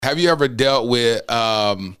Have you ever dealt with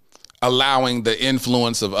allowing the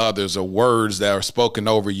influence of others or words that are spoken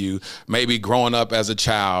over you, maybe growing up as a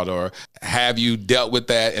child, or have you dealt with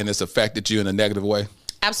that and it's affected you in a negative way?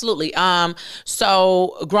 Absolutely.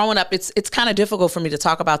 So growing up, it's kind of difficult for me to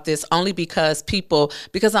talk about this only because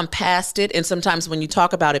I'm past it. And sometimes when you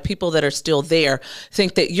talk about it, people that are still there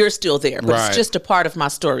think that you're still there, but It's just a part of my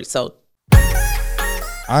story. So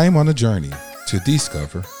I'm on a journey to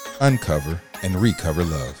discover, uncover, and recover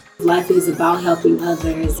love. Life is about helping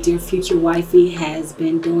others. Dear Future Wifey has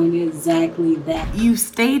been doing exactly that. You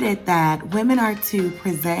stated that women are to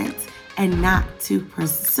present and not to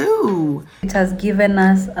pursue. It has given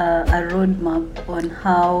us a roadmap on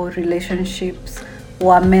how relationships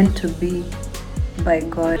were meant to be by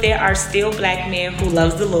God. There are still black men who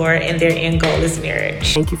love the Lord and their end goal is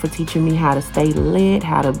marriage. Thank you for teaching me how to stay lit,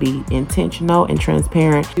 how to be intentional and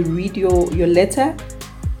transparent. You read your letter,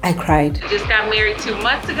 I cried. I just got married 2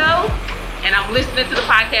 months ago, and I'm listening to the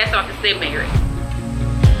podcast so I can stay married.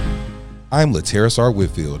 I'm Lateris R.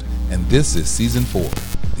 Whitfield, and this is Season 4,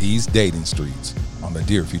 These Dating Streets, on the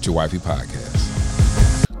Dear Future Wifey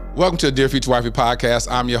podcast. Welcome to the Dear Future Wifey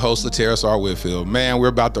podcast. I'm your host, Lateris R. Whitfield. Man, we're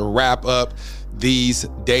about to wrap up these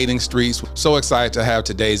dating streets. So excited to have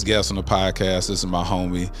today's guest on the podcast. This is my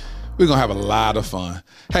homie. We're going to have a lot of fun.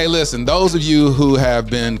 Hey, listen, those of you who have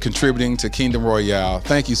been contributing to Kingdom Royale,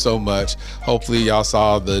 thank you so much. Hopefully y'all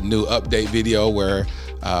saw the new update video where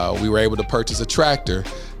we were able to purchase a tractor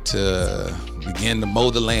to begin to mow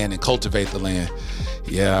the land and cultivate the land.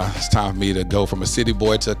 Yeah, it's time for me to go from a city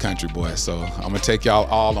boy to a country boy. So I'm going to take y'all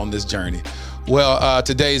all on this journey. Well,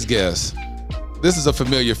 today's guest, this is a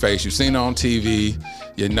familiar face. You've seen her on TV.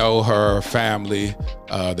 You know her family.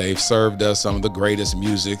 They've served us some of the greatest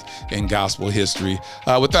music in gospel history.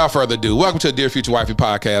 Without further ado, welcome to the Dear Future Wifey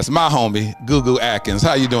podcast. My homie, GooGoo Atkins.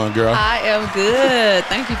 How you doing, girl? I am good.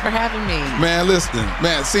 Thank you for having me. Man, listen.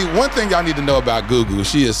 Man, see, one thing y'all need to know about GooGoo,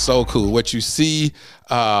 she is so cool. What you see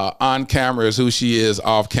on camera is who she is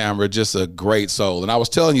off camera, just a great soul. And I was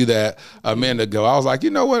telling you that a minute ago. I was like, you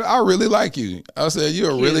know what? I really like you. I said,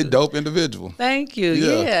 you're a really dope individual. Thank you.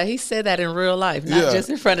 Yeah, he said that in real life, not just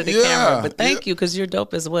in front of the camera. But thank you, because you're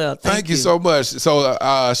dope as well. Thank you so much.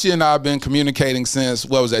 So she and I have been communicating since,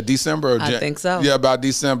 what was that, December? I think so. Yeah, about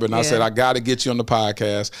December. And I said, I got to get you on the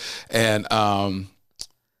podcast. And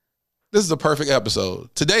this is a perfect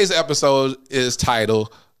episode. Today's episode is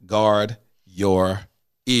titled Guard Your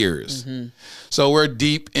Ears. Mm-hmm. So we're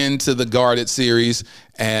deep into the Guarded series,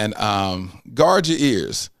 and guard your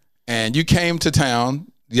ears. And you came to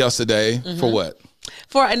town yesterday for what?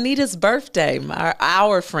 For Anita's birthday,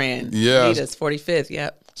 our friend. Yeah. Anita's 45th,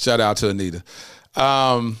 yep. Shout out to Anita.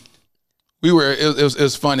 It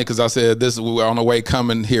was funny because I said we were on the way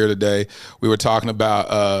coming here today. We were talking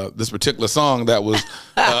about this particular song that was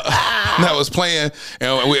that was playing,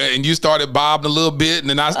 and you started bobbing a little bit, and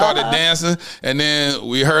then I started dancing, and then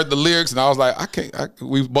we heard the lyrics, and I was like,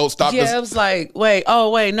 we both stopped. Yeah, it was like,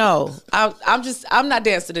 no, I'm not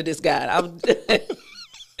dancing to this guy.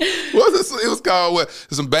 It was called what?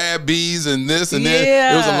 Some bad bees and this and then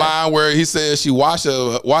there was a line where he said she washed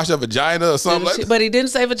a vagina or something like that. But he didn't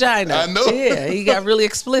say vagina. I know. Yeah, he got really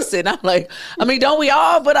explicit. I'm like, don't we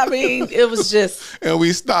all? But it was just. And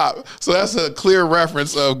we stopped. So that's a clear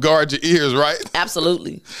reference of guard your ears, right?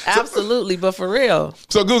 Absolutely. Absolutely. But for real.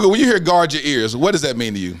 So GooGoo, when you hear guard your ears, what does that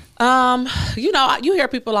mean to you? You hear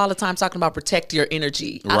people all the time talking about protect your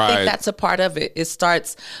energy. Right. I think that's a part of it. It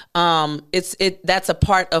starts, that's a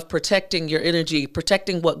part of protecting your energy,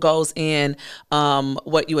 protecting what goes in,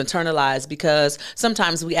 what you internalize, because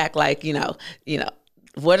sometimes we act like,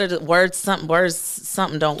 what are the words?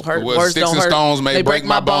 Something don't hurt. Words sticks don't and hurt. stones may break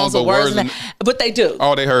my bones, but words but they do.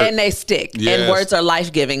 Oh, they hurt. And they stick. Yes. And words are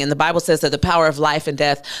life-giving. And the Bible says that the power of life and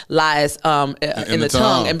death lies in the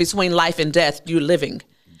tongue. And between life and death, you're living.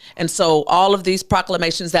 And so all of these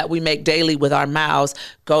proclamations that we make daily with our mouths,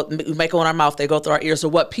 we make them in our mouth, they go through our ears, or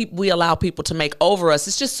what we allow people to make over us.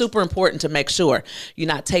 It's just super important to make sure you're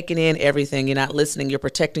not taking in everything, you're not listening, you're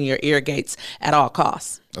protecting your ear gates at all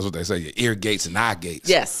costs. That's what they say, your ear gates and eye gates.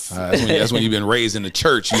 Yes. That's when you've been raised in the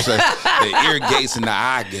church. You say the ear gates and the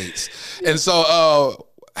eye gates. And so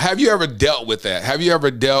have you ever dealt with that? Have you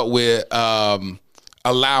ever dealt with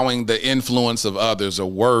allowing the influence of others or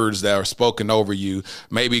words that are spoken over you,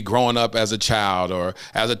 maybe growing up as a child or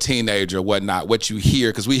as a teenager or whatnot, what you hear,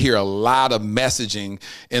 because we hear a lot of messaging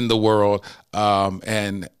in the world.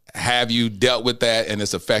 And have you dealt with that and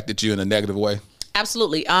it's affected you in a negative way?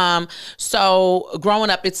 Absolutely. So growing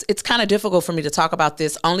up, it's kind of difficult for me to talk about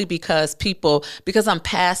this only because I'm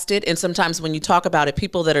past it. And sometimes when you talk about it,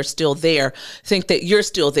 people that are still there think that you're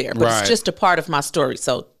still there, but It's just a part of my story.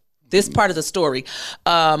 So this part of the story.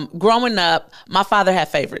 Growing up, my father had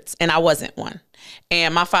favorites, and I wasn't one.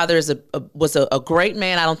 And my father was a great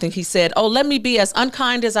man. I don't think he said, "Oh, let me be as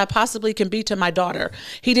unkind as I possibly can be to my daughter."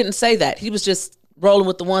 He didn't say that. He was just rolling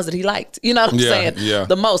with the ones that he liked. You know what I'm saying? Yeah.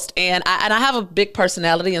 The most. And I have a big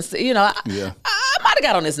personality, and I might have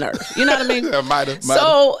got on his nerve. You know what I mean? might have.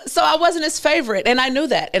 So I wasn't his favorite, and I knew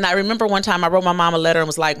that. And I remember one time I wrote my mom a letter and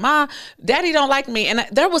was like, "Ma, Daddy don't like me." And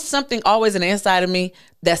there was something always in the inside of me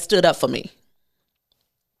that stood up for me.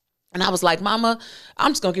 And I was like, "Mama,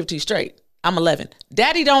 I'm just gonna give it to you straight. I'm 11.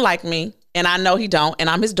 Daddy don't like me, and I know he don't, and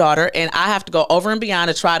I'm his daughter, and I have to go over and beyond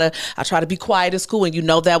to try to be quiet in school, and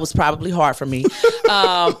that was probably hard for me.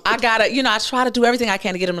 I try to do everything I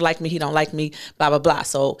can to get him to like me. He don't like me, blah, blah, blah."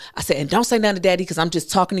 So I said, "And don't say nothing to Daddy, because I'm just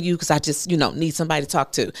talking to you because I just, need somebody to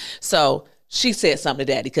talk to." So she said something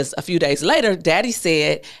to Daddy, because a few days later, Daddy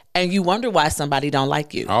said, "And you wonder why somebody don't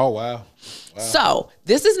like you." Oh, wow. So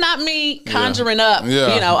this is not me conjuring up,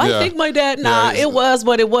 I think my dad, it was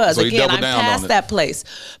what it was. So Again, I'm past that place.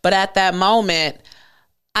 But at that moment,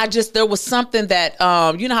 there was something that,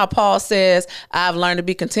 how Paul says, "I've learned to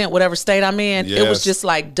be content whatever state I'm in." Yes. It was just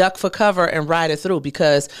like duck for cover and ride it through,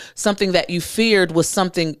 because something that you feared was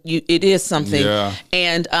something, it is something. Yeah.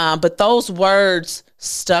 And, but those words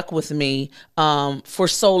stuck with me for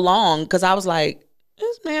so long, because I was like,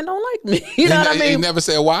 this man don't like me. You know what I mean? He never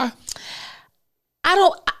said why?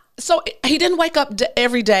 So he didn't wake up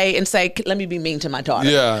every day and say, "Let me be mean to my daughter."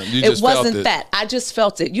 Yeah, you just it wasn't felt it. that. I just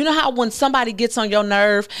felt it. You know how when somebody gets on your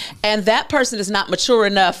nerve and that person is not mature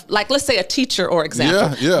enough, like let's say a teacher, or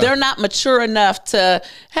example, they're not mature enough to,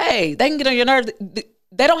 hey, they can get on your nerve.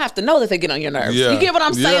 They don't have to know that they get on your nerves. Yeah. You get what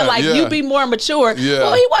I'm saying? You be more mature. Yeah.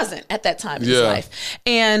 Well, he wasn't at that time in his life.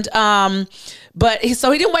 And,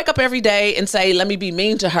 so he didn't wake up every day and say, "Let me be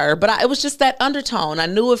mean to her." But it was just that undertone. I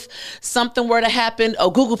knew if something were to happen,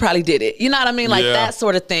 GooGoo probably did it. You know what I mean? Like that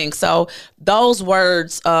sort of thing. So those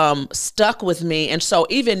words stuck with me. And so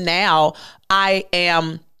even now I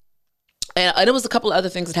am, and it was a couple of other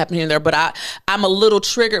things that happened here and there, but I'm a little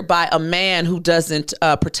triggered by a man who doesn't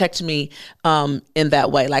protect me in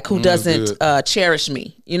that way, like who doesn't cherish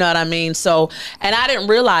me. You know what I mean? So, and I didn't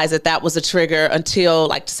realize that was a trigger until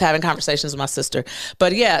like just having conversations with my sister.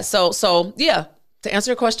 But so to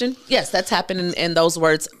answer your question, yes, that's happened, and those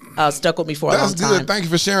words stuck with me for a long time. That's good. Thank you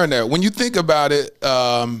for sharing that. When you think about it,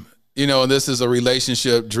 this is a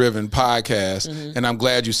relationship-driven podcast, and I'm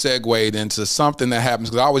glad you segued into something that happens,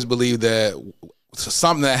 because I always believe that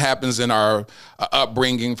something that happens in our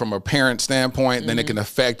upbringing from a parent standpoint, then it can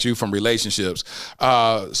affect you from relationships.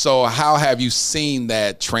 So how have you seen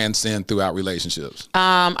that transcend throughout relationships?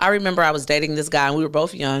 I remember I was dating this guy, and we were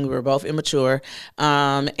both young, we were both immature,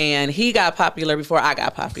 and he got popular before I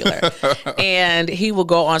got popular. And he would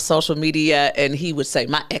go on social media and he would say,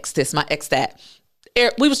 "My ex this, my ex that."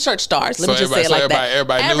 We was church stars. Let me just say it like that.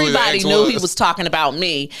 Everybody knew he was talking about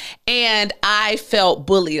me. And I felt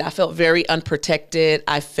bullied. I felt very unprotected.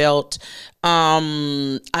 I felt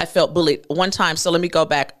bullied one time. So let me go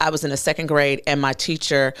back. I was in the second grade, and my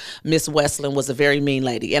teacher, Miss Westland, was a very mean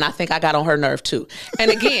lady. And I think I got on her nerve too. And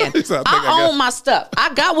again, I own my stuff.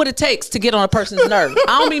 I got what it takes to get on a person's nerve.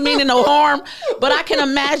 I don't be meaning no harm, but I can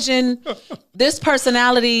imagine this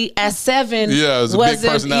personality at 7 it was a big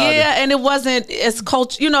personality. Yeah, and it wasn't as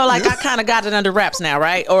culture, I kind of got it under wraps now,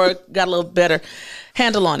 right? Or got a little better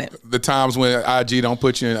handle on it. The times when IG don't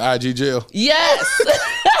put you in IG jail. Yes.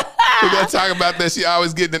 We got to talk about that. She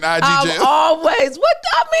always getting in IG jail. Always.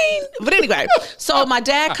 But anyway, so my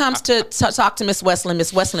dad comes to talk to Miss Westland.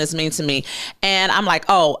 Miss Westland is mean to me. And I'm like,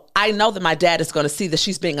 oh, I know that my dad is going to see that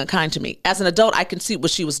she's being unkind to me. As an adult, I can see what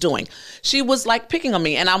she was doing. She was like picking on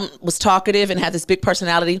me, and I was talkative and had this big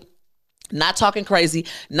personality. Not talking crazy,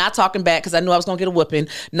 not talking bad, because I knew I was going to get a whooping.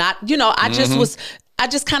 I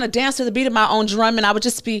just kind of danced to the beat of my own drum, and I would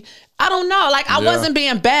just be, I don't know, like I wasn't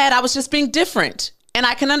being bad. I was just being different. And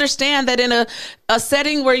I can understand that in a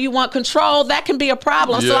setting where you want control, that can be a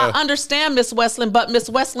problem. So I understand Miss Westland, but Miss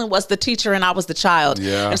Westland was the teacher and I was the child.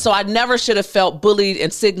 Yeah. And so I never should have felt bullied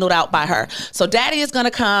and signaled out by her. So Daddy is going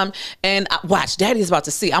to come and watch. Daddy is about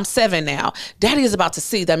to see. I'm 7 now. Daddy is about to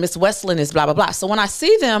see that Miss Westland is blah, blah, blah. So when I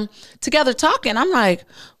see them together talking, I'm like,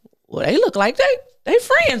 well, they look like they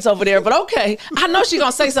friends over there, but okay. I know she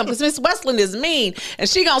gonna say something because Miss Westland is mean, and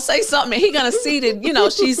she gonna say something, and he gonna see that,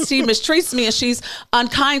 she mistreats me and she's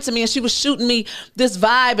unkind to me, and she was shooting me this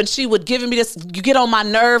vibe, and she would giving me this, you get on my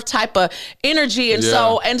nerve type of energy, and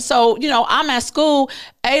so I'm at school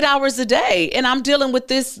 8 hours a day, and I'm dealing with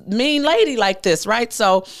this mean lady like this, right?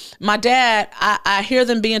 So my dad, I hear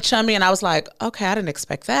them being chummy, and I was like, okay, I didn't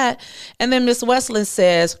expect that. And then Miss Westland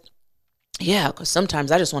says, Yeah, because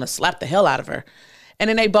sometimes I just want to slap the hell out of her. And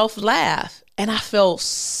then they both laugh. And I feel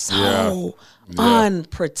so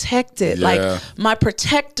unprotected. Yeah. Like my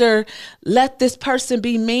protector let this person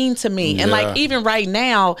be mean to me. And like even right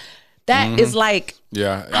now, that is like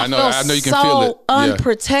I know you can feel it.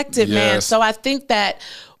 Unprotected, man. Yes. So I think that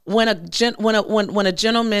when a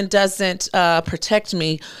gentleman doesn't protect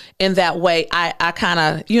me in that way, I kind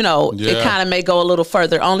of, it kind of may go a little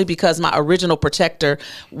further, only because my original protector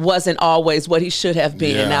wasn't always what he should have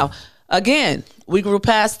been. Yeah. Now, again, we grew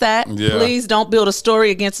past that. Yeah. Please don't build a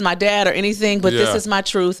story against my dad or anything, but this is my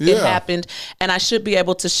truth. Yeah. It happened, and I should be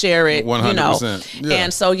able to share it. 100%. Yeah.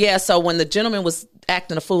 And so when the gentleman was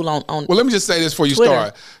acting a fool on well, let me just say this before you Twitter.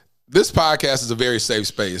 start. This podcast is a very safe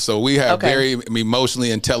space. So we have very emotionally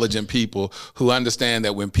intelligent people who understand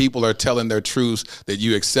that when people are telling their truths, that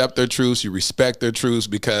you accept their truths, you respect their truths,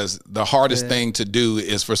 because the hardest thing to do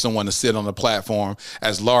is for someone to sit on a platform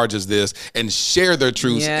as large as this and share their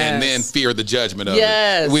truths and then fear the judgment of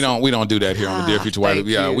it. We don't do that here on the Dear Future Wife.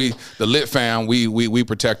 We the Lit Fam, we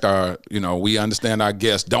protect our, we understand our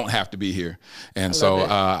guests don't have to be here. And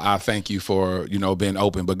I thank you for, being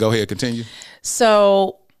open. But go ahead, continue.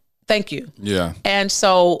 So thank you. Yeah. And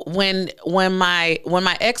so when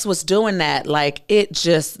my ex was doing that, like, it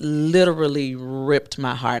just literally ripped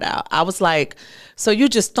my heart out. I was like, so you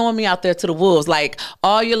just throwing me out there to the wolves, like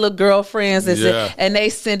all your little girlfriends and they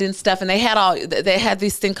sending stuff, and they had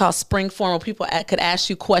this thing called Spring Forum where people could ask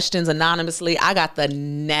you questions anonymously. I got the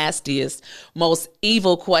nastiest, most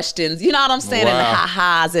evil questions. You know what I'm saying? Wow. And the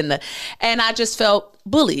ha-has and I just felt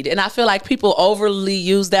bullied. And I feel like people overly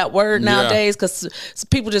use that word nowadays because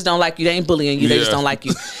people just don't like you. They ain't bullying you. They just don't like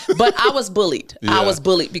you. But I was bullied. I was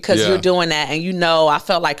bullied because you're doing that. And I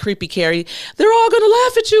felt like Creepy Carrie. They're all going to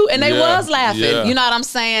laugh at you. And they was laughing. Yeah. You know what I'm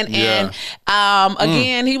saying? And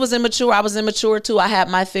again, he was immature. I was immature too. I had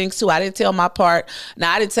my things too. I didn't tell my part.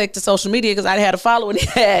 Now, I didn't take to social media because I had a following he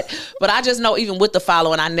had. But I just know even with the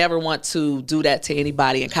following, I never want to do that to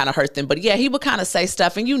anybody and kind of hurt them. But yeah, he would kind of say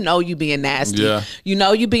stuff, and you being nasty. Yeah.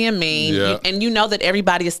 You being mean. Yeah. And that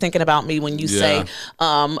everybody is thinking about me when you say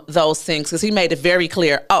those things. Because he made it very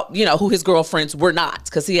clear, who his girlfriends were not.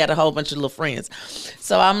 Because he had a whole bunch of little friends.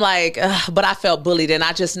 So I'm like, but I felt bullied. And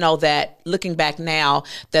I just know that looking back now,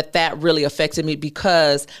 that really affected me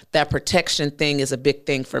because that protection thing is a big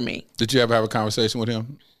thing for me. Did you ever have a conversation with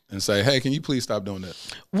him and say, hey, can you please stop doing that?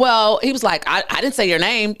 Well, he was like, I didn't say your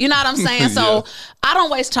name. You know what I'm saying? So I don't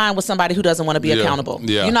waste time with somebody who doesn't want to be accountable.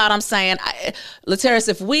 Yeah. You know what I'm saying? Lateris,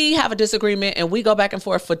 if we have a disagreement and we go back and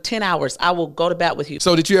forth for 10 hours, I will go to bat with you.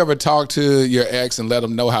 So did you ever talk to your ex and let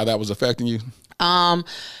him know how that was affecting you?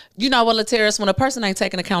 You know what, Lateris, when a person ain't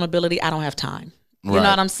taking accountability, I don't have time. You know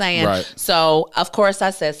what I'm saying? Right. So, of course,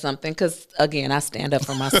 I said something because, again, I stand up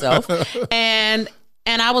for myself. And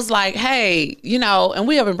I was like, hey, and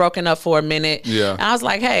we haven't broken up for a minute. Yeah. And I was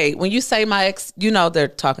like, hey, when you say my ex, they're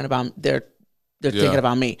talking about, they're thinking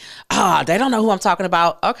about me. They don't know who I'm talking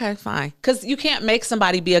about. Okay, fine. Because you can't make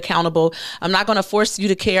somebody be accountable. I'm not going to force you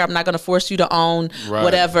to care. I'm not going to force you to own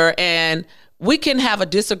whatever. And we can have a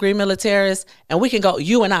disagreement, Lateris, and we can go,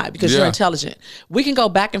 you and I, because you're intelligent. We can go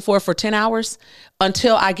back and forth for 10 hours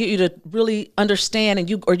until I get you to really understand, and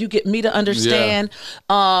you get me to understand.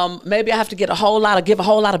 Maybe I have to give a whole lot of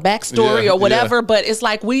backstory or whatever, but it's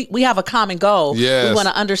like we have a common goal. Yes. We want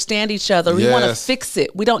to understand each other. We want to fix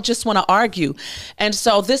it. We don't just want to argue. And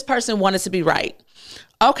so this person wanted to be right.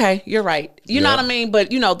 Okay, you're right. You know what I mean?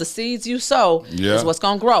 But, the seeds you sow is what's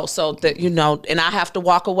going to grow. So that, and I have to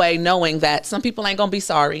walk away knowing that some people ain't going to be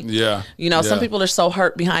sorry. Yeah. Some people are so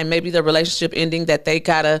hurt behind maybe their relationship ending that they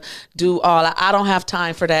got to do all. I don't have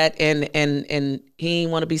time for that. And he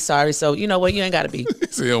ain't want to be sorry. So, you know what? You ain't got to be.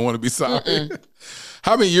 So you don't want to be sorry.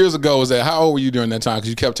 How many years ago was that? How old were you during that time? Because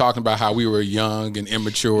you kept talking about how we were young and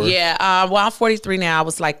immature. Yeah. Well, I'm 43 now. I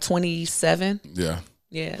was like 27. Yeah.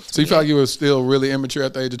 Yeah. So you felt like you were still really immature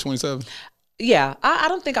at the age of 27? Yeah. I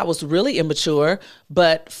don't think I was really immature,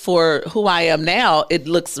 but for who I am now, it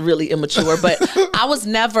looks really immature. But I was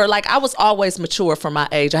never, I was always mature for my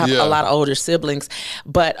age. I have a lot of older siblings,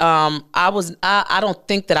 but I don't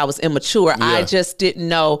think that I was immature. Yeah. I just didn't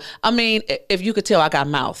know. I mean, if you could tell, I got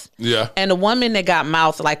mouth. Yeah. And the woman that got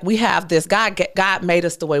mouth, we have this, God made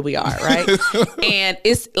us the way we are, right? And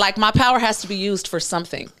it's like my power has to be used for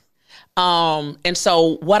something. And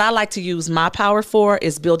so what I like to use my power for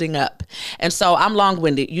is building up. And so I'm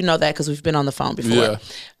long-winded. You know that because we've been on the phone before. Yeah.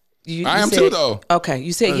 You I am said, too, though. Okay,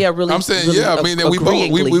 you said really. I'm saying really I mean that we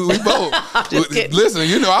both. Listen,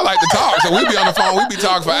 I like to talk, so we be on the phone. We be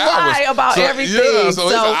talking for hours about everything. Yeah, so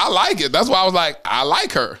I like it. That's why I was like, I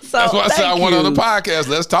like her. So that's why I said I went on the podcast.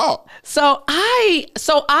 Let's talk. So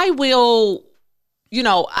I will,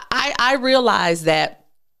 I realize that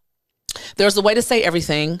there's a way to say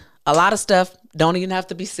everything. A lot of stuff don't even have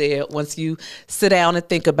to be said once you sit down and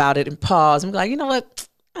think about it and pause and be like, you know what?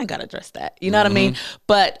 I ain't got to address that. You know what I mean?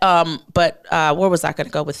 But where was I going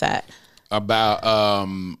to go with that? About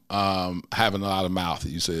having a lot of mouth.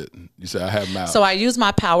 You said I have mouth. So I use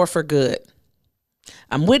my power for good.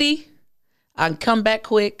 I'm witty. I can come back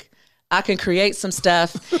quick. I can create some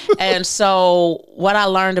stuff. And so what I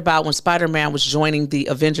learned about when Spider-Man was joining the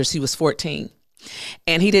Avengers, he was 14.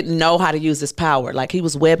 And he didn't know how to use his power. Like, he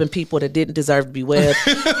was webbing people that didn't deserve to be webbed.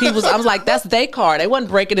 I was like, that's their car. They wasn't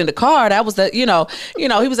breaking in the car. That was he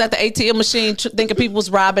was at the ATM machine thinking people was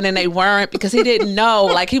robbing and they weren't, because he didn't know.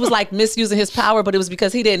 Like, he was like misusing his power, but it was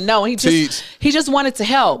because he didn't know. He just wanted to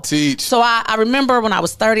help. So I remember when I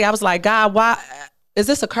was 30, I was like, God, why? Is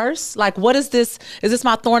this a curse? Like, what is this? Is this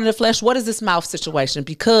my thorn in the flesh? What is this mouth situation?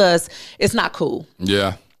 Because it's not cool.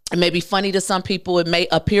 Yeah. It may be funny to some people. It may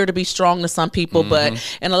appear to be strong to some people, but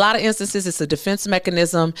in a lot of instances, it's a defense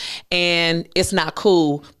mechanism and it's not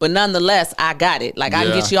cool. But nonetheless, I got it. Like, I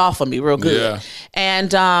can get you off of me real good.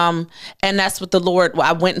 Yeah. And that's what the Lord,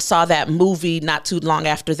 I went and saw that movie not too long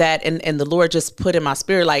after that. And the Lord just put in my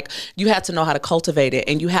spirit, like, you have to know how to cultivate it,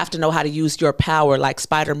 and you have to know how to use your power like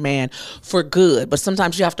Spider-Man for good. But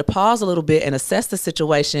sometimes you have to pause a little bit and assess the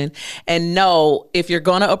situation and know if you're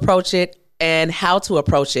going to approach it and how to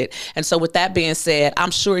approach it. And so with that being said, I'm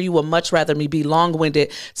sure you would much rather me be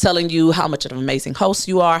long-winded telling you how much of an amazing host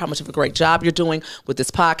you are, how much of a great job you're doing with this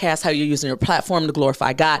podcast, how you're using your platform to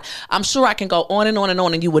glorify God. I'm sure I can go on and on and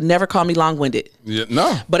on, and you would never call me long-winded. Yeah,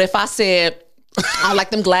 no. But if I said, I don't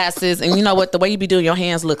like them glasses, and you know what, the way you be doing your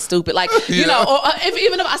hands look stupid. Like, even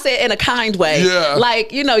if I say it in a kind way,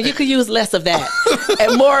 like, you could use less of that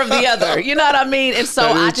and more of the other. You know what I mean? And so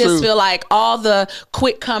I just feel like all the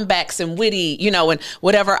quick comebacks and witty, and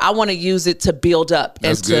whatever, I want to use it to build up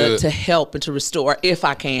and to help and to restore if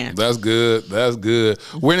I can. That's good. That's good.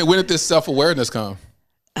 When did this self-awareness come?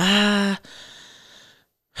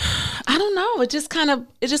 I don't know. It just kind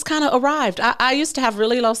of arrived. I used to have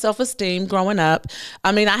really low self-esteem growing up.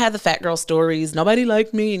 I mean, I had the fat girl stories. Nobody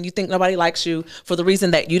liked me, and you think nobody likes you for the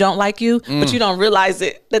reason that you don't like you, but you don't realize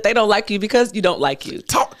it, that they don't like you because you don't like you.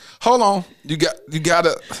 Hold on. You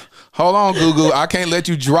gotta hold on, GooGoo. I can't let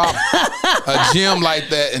you drop a gem like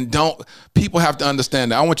that, and people have to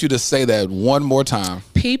understand that. I want you to say that one more time.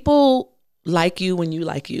 People like you when you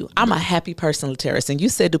like you. I'm a happy person, Lateris. And you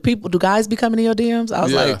said, do guys be coming in your DMs? I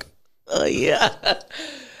was like, yeah.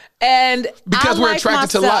 And because we're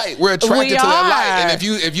attracted to light. We're attracted to that light.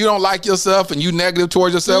 And if you don't like yourself and you negative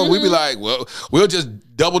towards yourself, we be like, well, we'll just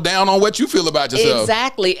double down on what you feel about yourself.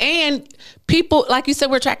 Exactly. And people, like you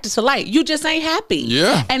said, we're attracted to light. You just ain't happy.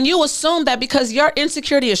 Yeah. And you assume that because your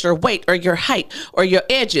insecurity is your weight or your height or your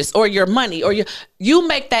edges or your money or you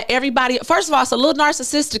make that everybody. First of all, it's a little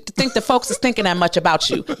narcissistic to think that folks is thinking that much about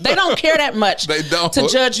you. They don't care that much to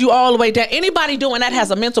judge you all the way down. Anybody doing that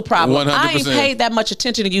has a mental problem. 100%. I ain't paid that much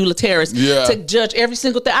attention to you, Lateris, to judge every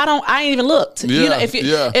single thing. I ain't even looked. Yeah.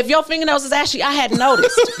 If your fingernails is ashy, I hadn't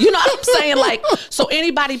noticed. You know what I'm saying? Like, so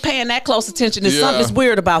anybody paying that close attention is something's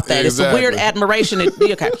weird about that. Exactly. It's a weird admiration.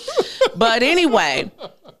 Okay. But anyway,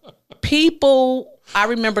 people, I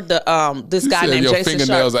remember this guy named your Jason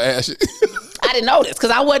fingernails Sharp. Are ashy. I didn't notice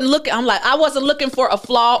because I wasn't looking. I wasn't looking for a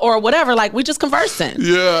flaw or whatever. Like, we just conversing.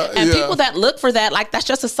 Yeah. And people that look for that, like, that's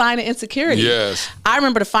just a sign of insecurity. Yes. I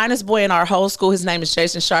remember the finest boy in our whole school. His name is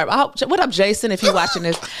Jason Sharp. What up, Jason? If you're watching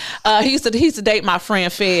this, he used to date my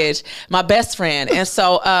friend Fedge, my best friend, and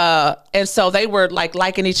so they were like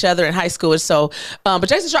liking each other in high school. And so, but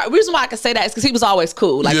Jason Sharp. The reason why I can say that is because he was always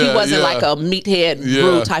cool. Like, he wasn't like a meathead,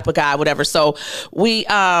 rude type of guy, whatever. So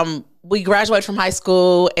we graduated from high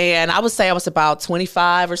school, and I would say I was about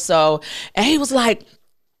 25 or so. And he was like,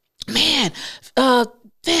 man,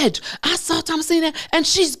 Fedge, I saw Thomasina, and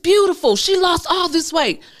she's beautiful. She lost all this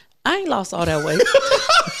weight. I ain't lost all that weight.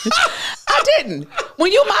 I didn't.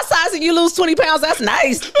 When you my size and you lose 20 pounds, that's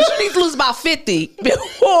nice. But you need to lose about 50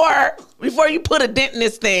 before you put a dent in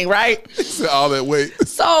this thing, right? All that weight.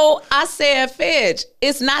 So I said, Fedge,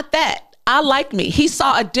 it's not that. I like me. He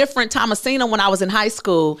saw a different Thomasina when I was in high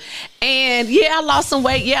school. And yeah, I lost some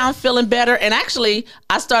weight. Yeah, I'm feeling better. And actually,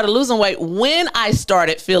 I started losing weight when I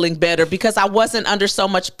started feeling better because I wasn't under so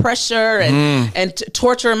much pressure and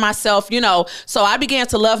torturing myself, So I began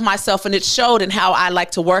to love myself, and it showed in how I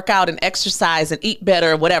like to work out and exercise and eat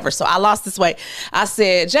better and whatever. So I lost this weight. I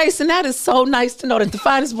said, Jason, that is so nice to know that the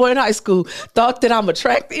finest boy in high school thought that I'm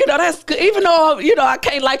attractive. That's good. Even though, I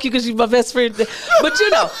can't like you because you're my best friend. But,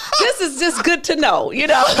 this is just good to know,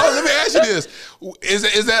 Oh, let me ask you this.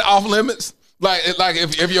 Is that off limits? Like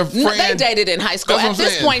if your friend... They dated in high school. At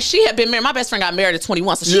this point, she had been married. My best friend got married at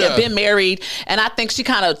 21, so she had been married. And I think she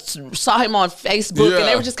kind of saw him on Facebook, and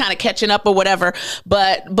they were just kind of catching up or whatever.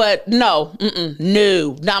 But no,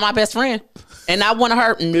 no, not my best friend. And I want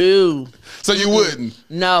her, no. So you wouldn't?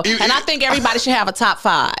 No. And I think everybody should have a top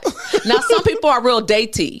 5. Now, some people are real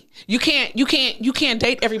datey. You can't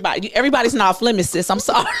date everybody. Everybody's not off limits, sis. I'm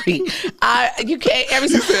sorry. You can't.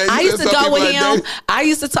 I used to go with him. I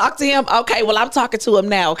used to talk to him. Okay, well, I'm talking to him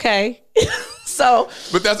now. Okay. So.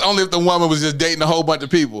 But that's only if the woman was just dating a whole bunch of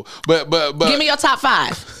people. But give me your top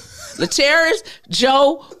 5. LaTerrence,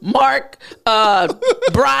 Joe, Mark,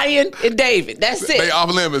 Brian, and David. That's it. They off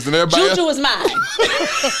limits, and everybody. Juju is mine.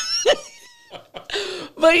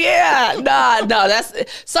 But yeah, no, that's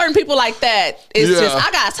certain people like that. It's just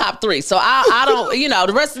I got a top 3, so I don't.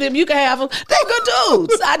 The rest of them you can have them. They're good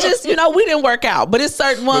dudes. I just we didn't work out, but it's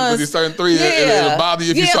certain ones. But these certain 3, it'll bother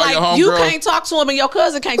you if you saw your homegirl. You can't talk to him, and your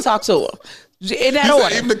cousin can't talk to him. In that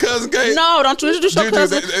order. Even the cousin can't. No, don't you introduce your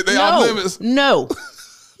cousin. They off limits. No.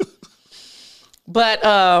 But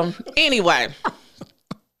anyway.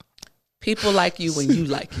 People like you when you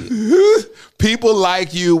like you. People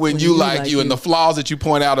like you when you like you, and the flaws that you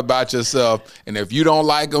point out about yourself. And if you don't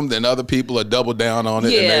like them, then other people are double down on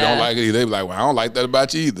it, and they don't like it either. They be like, well, I don't like that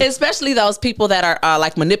about you either. Especially those people that are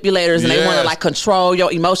like manipulators, and they want to like control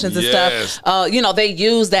your emotions and stuff. They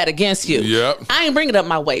use that against you. Yep. I ain't bringing up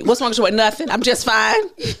my weight. What's wrong with your weight? Nothing. I'm just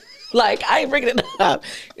fine. Like, I ain't bringing it up.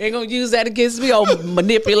 You ain't gonna use that against me, old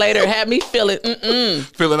manipulator. Have me feeling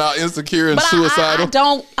out insecure and suicidal. I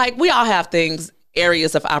don't, like, we all have things,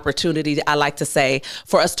 areas of opportunity, I like to say,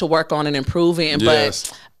 for us to work on and improve in.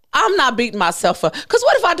 Yes. But I'm not beating myself up. Because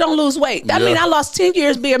what if I don't lose weight? I mean, I lost 10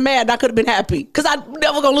 years being mad and I could have been happy. Because I'm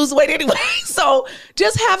never going to lose weight anyway. So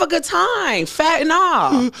just have a good time. Fatten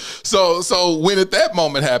off. So when did that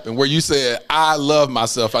moment happen where you said, I love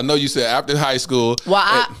myself? I know you said after high school. Well,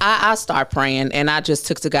 I started praying and I just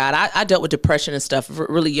took to God. I dealt with depression and stuff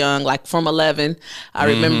really young, like from 11. I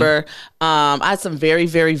remember I had some very,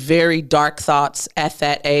 very, very dark thoughts at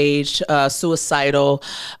that age, suicidal.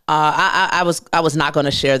 I was not going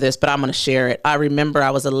to share this, but I'm going to share it. I remember I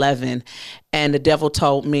was 11 and the devil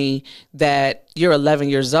told me that you're 11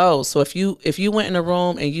 years old. So if you went in a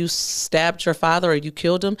room and you stabbed your father or you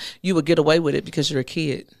killed him, you would get away with it because you're a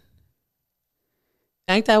kid.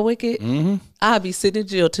 Ain't that wicked? Mm-hmm. I'd be sitting in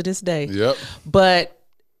jail to this day. Yep. But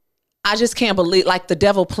I just can't believe, like, the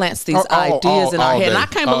devil plants these ideas in our head. And I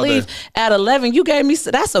can't believe at 11, you gave me,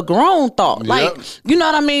 that's a grown thought. Like, you know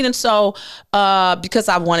what I mean? And so, because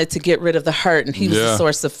I wanted to get rid of the hurt, and he was the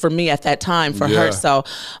source of, for me at that time, for hurt. So,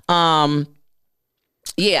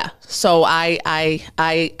 so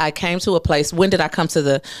I came to a place. When did I come to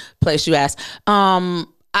the place, you asked?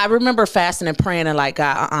 I remember fasting and praying and like,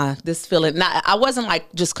 God, this feeling. Not, I wasn't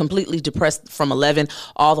like just completely depressed from 11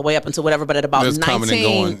 all the way up until whatever, but at about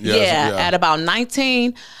 19, at about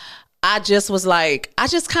 19, I just was like, I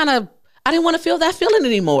didn't want to feel that feeling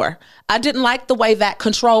anymore. I didn't like the way that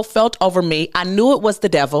control felt over me. I knew it was the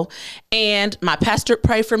devil, and my pastor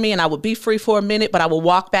prayed for me, and I would be free for a minute, but I would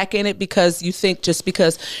walk back in it because you think just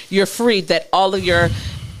because you're free that all of your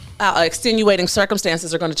extenuating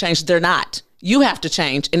circumstances are going to change. They're not. You have to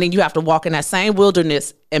change, and then you have to walk in that same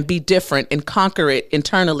wilderness and be different and conquer it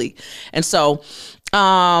internally. And so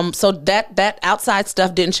that outside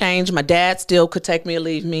stuff didn't change. My dad still could take me or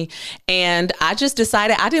leave me. And I just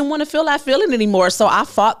decided I didn't want to feel that feeling anymore. So I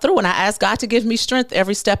fought through and I asked God to give me strength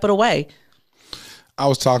every step of the way. I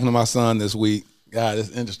was talking to my son this week. God,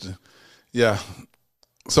 it's interesting. Yeah.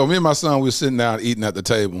 So me and my son, we were sitting down eating at the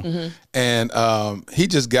table, and he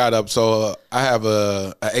just got up. So I have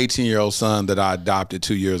a 18-year-old son that I adopted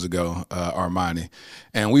 2 years ago, Armani,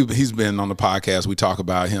 and he's been on the podcast. We talk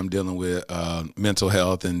about him dealing with mental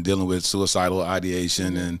health and dealing with suicidal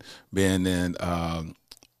ideation and being in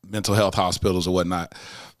mental health hospitals or whatnot.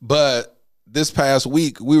 But this past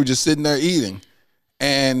week, we were just sitting there eating,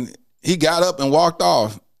 and he got up and walked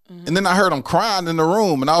off. And then I heard him crying in the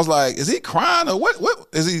room, and I was like, is he crying or what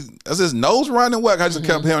is his nose running? What? I just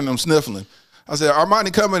kept hearing him sniffling. I said,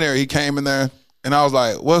 Armani, come in there. He came in there, and I was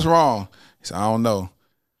like, what's wrong? He said, I don't know.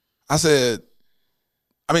 I said,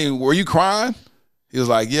 were you crying? He was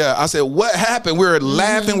like, yeah. I said, what happened? We were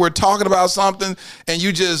laughing, we're talking about something, and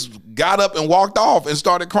you just got up and walked off and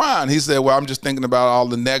started crying. He said, well, I'm just thinking about all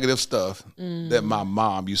the negative stuff that my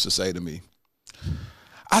mom used to say to me.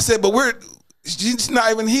 I said, but she's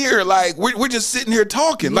not even here. Like we're just sitting here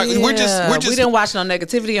talking. Like we're just. We didn't watch no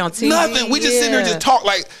negativity on TV. Nothing. We just sitting here just talk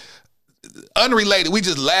like unrelated. We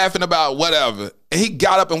just laughing about whatever. And he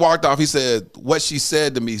got up and walked off. He said, what she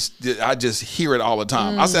said to me, I just hear it all the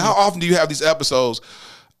time. I said, how often do you have these episodes?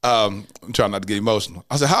 I'm trying not to get emotional.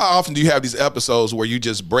 I said, how often do you have these episodes where you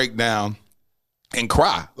just break down and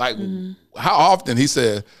cry? Like, how often? He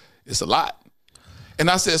said, it's a lot. And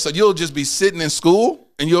I said, so you'll just be sitting in school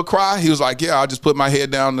and you'll cry? He was like, yeah, I'll just put my head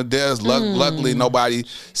down on the desk. Luckily, nobody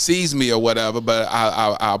sees me or whatever, but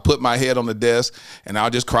I'll put my head on the desk and I'll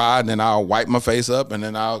just cry, and then I'll wipe my face up, and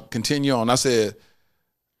then I'll continue on. I said,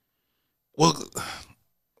 well,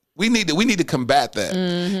 we need to combat that.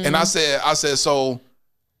 And I said, so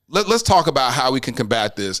let's talk about how we can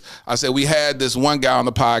combat this. I said, we had this one guy on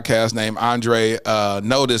the podcast named Andre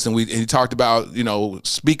Notice, and he talked about,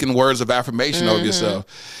 speaking words of affirmation over yourself.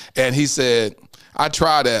 And he said, I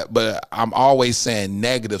try that, but I'm always saying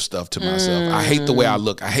negative stuff to myself. I hate the way I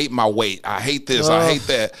look. I hate my weight. I hate this. I hate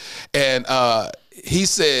that. And he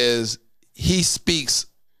says he speaks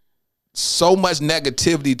so much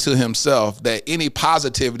negativity to himself that any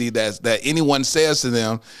positivity that anyone says to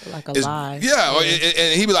them like a lie. Yeah,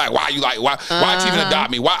 and he'd be like, why you even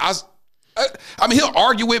adopt me? Why I mean, he'll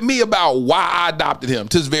argue with me about why I adopted him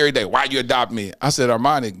to this very day. Why you adopt me? I said,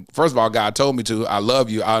 Armani, first of all, God told me to. I love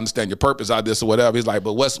you. I understand your purpose out this or whatever. He's like,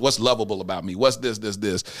 but what's lovable about me? What's this?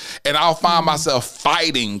 And I'll find myself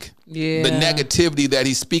fighting the negativity that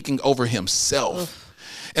he's speaking over himself.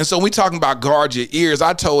 And so when we talking about guard your ears,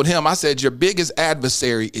 I told him, I said, your biggest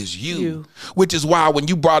adversary is you. Which is why when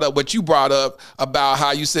you brought up what you brought up about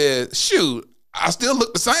how you said, shoot, I still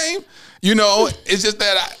look the same. It's just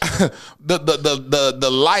that the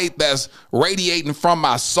light that's radiating from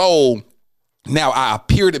my soul, now I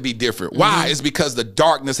appear to be different. Why? It's because the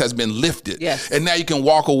darkness has been lifted. Yes. And now you can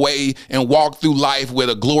walk away and walk through life with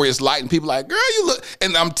a glorious light, and people are like, girl, you look,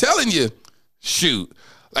 and I'm telling you, shoot.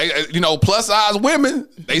 Like, plus size women,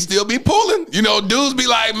 they still be pulling. Dudes be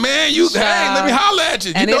like, man, hey, let me holler at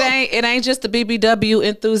you. And it ain't just the BBW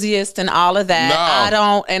enthusiast and all of that.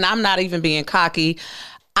 No. And I'm not even being cocky.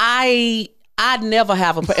 I'd never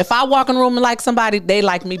have if I walk in a room and like somebody, they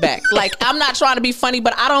like me back. Like, I'm not trying to be funny,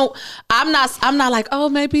 but I'm not like, oh,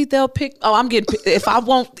 maybe they'll pick, I'm getting picked. If I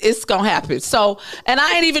won't, it's going to happen. So, and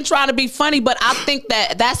I ain't even trying to be funny, but I think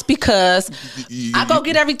that's because I go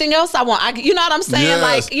get everything else I want. You know what I'm saying?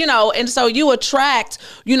 Yes. Like, and so you attract,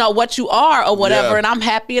 what you are or whatever. Yeah. And I'm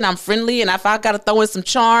happy and I'm friendly. And if I got to throw in some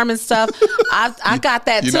charm and stuff, I got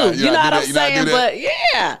that too. You know what I'm saying? But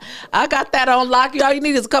yeah, I got that on lock. All you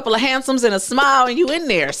need is a couple of handsomes and a smile and you in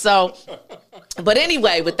there. So, but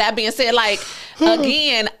anyway, with that being said, like,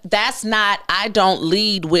 again, I don't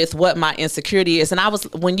lead with what my insecurity is. And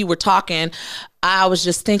when you were talking, I was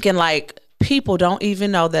just thinking, like, people don't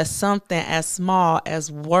even know that something as small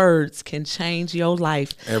as words can change your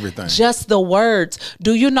life. Everything. Just the words.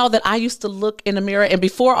 Do you know that I used to look in the mirror, and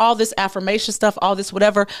before all this affirmation stuff, all this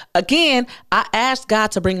whatever, again, I asked God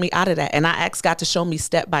to bring me out of that. And I asked God to show me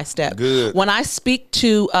step by step. Good. When I speak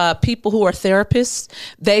to people who are therapists,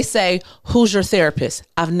 they say, who's your therapist?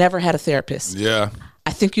 I've never had a therapist. Yeah. I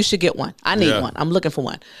think you should get one. I need one. I'm looking for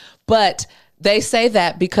one. But they say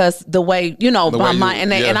that because the way, and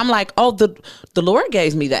I'm like, oh, the Lord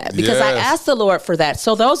gave me that because I asked the Lord for that.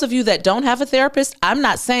 So those of you that don't have a therapist, I'm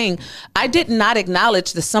not saying, I did not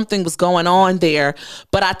acknowledge that something was going on there,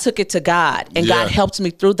 but I took it to God, and God helped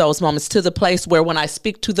me through those moments to the place where when I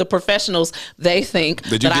speak to the professionals, they think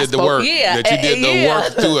that you did the work. Yeah, that you did the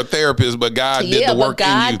work to a therapist, but God did the work in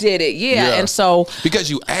you. God did it. Yeah. And so because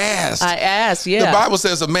you asked. I asked. Yeah. The Bible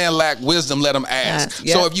says, a man lack wisdom, let him ask.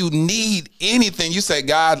 So if you need anything, you say,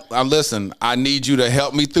 God, listen, I need you to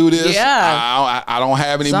help me through this. Yeah. I don't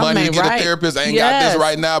have any money to get a therapist. I ain't got this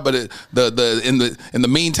right now, but in the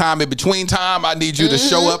meantime, in between time, I need you to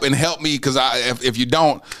show up and help me, because if you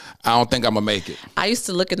don't, I don't think I'm gonna make it. I used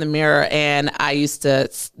to look in the mirror, and I used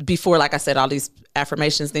to, before, like I said, all these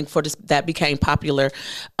affirmations thing for this that became popular,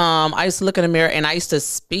 I used to look in the mirror and I used to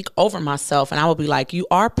speak over myself, and I would be like, you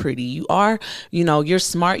are pretty, you are, you're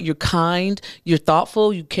smart, you're kind, you're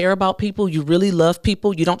thoughtful, you care about people, you really love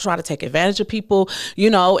people, you don't try to take advantage of people,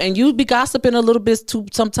 and you be gossiping a little bit too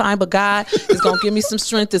sometime, but God is gonna give me some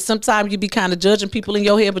strength, and sometimes you be kind of judging people in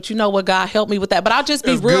your head, but you know what, God help me with that. But I'll just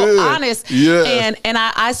be real honest, and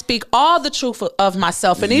I speak all the truth of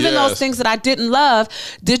myself, and even those things that I didn't love.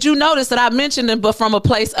 Did you notice that I mentioned in but from a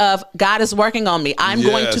place of God is working on me. I'm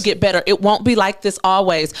going to get better. It won't be like this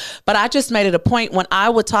always. But I just made it a point when I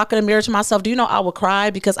would talk in the mirror to myself, do you know I would cry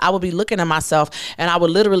because I would be looking at myself and I would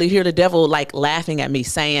literally hear the devil like laughing at me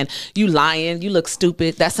saying, you lying, you look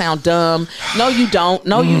stupid, that sound dumb. No, you don't.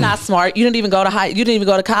 No, you're not smart. You didn't even go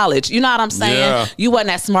to college. You know what I'm saying? Yeah. You wasn't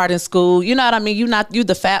that smart in school. You know what I mean? You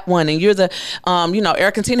the fat one, and you're the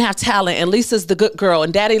Eric and Tina have talent, and Lisa's the good girl,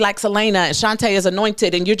 and Daddy likes Elena, and Shantae is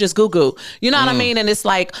anointed, and you're just GooGoo. You know what I mean? And it's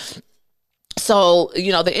like, so,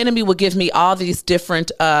 the enemy will give me all these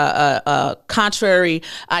different contrary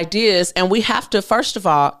ideas, and we have to, first of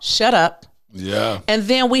all, shut up. Yeah. And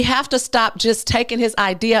then we have to stop just taking his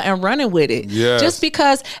idea and running with it. Yes. Just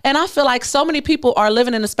because, and I feel like so many people are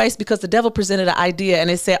living in a space because the devil presented an idea and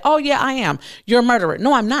they said, oh yeah, I am. You're a murderer.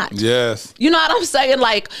 No, I'm not. Yes. You know what I'm saying?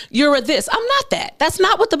 Like, you're a this. I'm not that. That's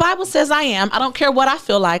not what the Bible says I am. I don't care what I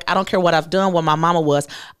feel like. I don't care what I've done, what my mama was.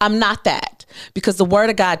 I'm not that. Because the word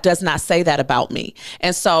of God does not say that about me.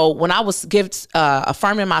 And so when I was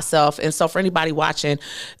affirming myself, and so for anybody watching,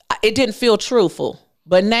 it didn't feel truthful.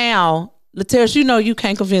 But now, Lateris, you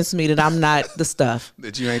can't convince me that I'm not the stuff.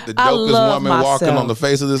 That you ain't the dopest woman walking on the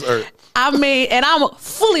face of this earth. I mean, and I'm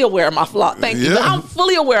fully aware of my flaws. Thank you. I'm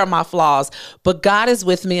fully aware of my flaws. But God is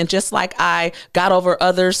with me. And just like I got over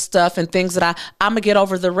other stuff and things that I'm going to get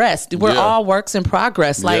over the rest. We're all works in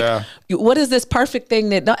progress. Like, what is this perfect thing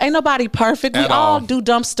that ain't nobody perfect? We all do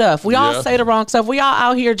dumb stuff. We all say the wrong stuff. We all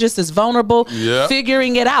out here just as vulnerable,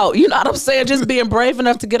 figuring it out. You know what I'm saying? Just being brave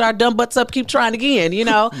enough to get our dumb butts up, keep trying again,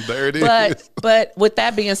 There it is. But with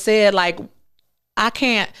that being said, like,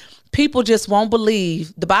 people just won't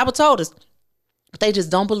believe. The Bible told us, they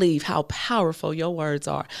just don't believe how powerful your words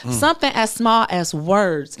are. Something as small as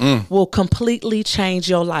words will completely change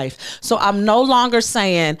your life. So I'm no longer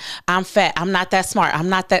saying I'm fat. I'm not that smart. I'm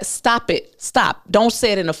not that. Stop it. Stop. Don't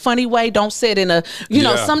say it in a funny way. Don't say it in a,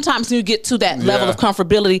 sometimes when you get to that level of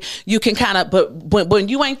comfortability, you can kind of, but when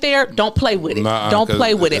you ain't there, don't play with it. Don't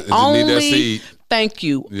play with it. Only Thank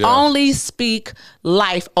you. Yeah. Only speak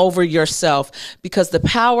life over yourself, because the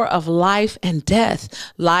power of life and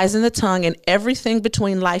death lies in the tongue, and everything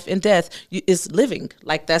between life and death is living.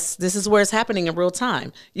 Like this is where it's happening in real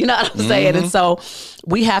time. You know what I'm saying? And so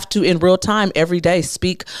we have to, in real time, every day,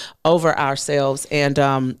 speak over ourselves, and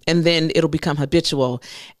then it'll become habitual,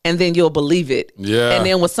 and then you'll believe it. Yeah. And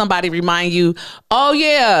then when somebody remind you, oh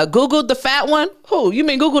yeah, Google the fat one. Who? You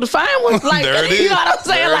mean Google the fine one? Like, there it is. You know what I'm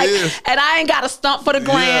saying? There like, it is. And I ain't got to stump for the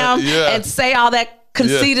gram and say all that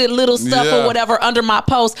conceited little stuff or whatever under my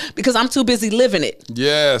post, because I'm too busy living it.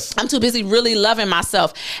 Yes. I'm too busy really loving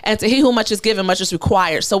myself. And to he who much is given, much is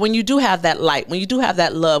required. So when you do have that light, when you do have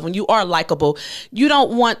that love, when you are likable, you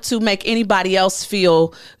don't want to make anybody else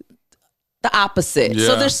feel the opposite.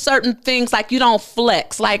 So there's certain things like you don't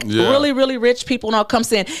flex. Like really, really rich people don't come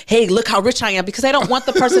saying, hey, look how rich I am, because they don't want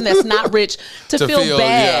the person that's not rich to feel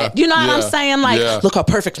bad. You know what I'm saying? Like, look how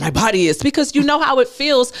perfect my body is, because you know how it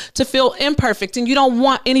feels to feel imperfect, and you don't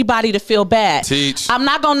want anybody to feel bad. Teach. I'm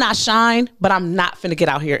not gonna not shine, but I'm not finna get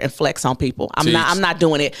out here and flex on people. I'm not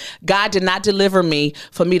doing it. God did not deliver me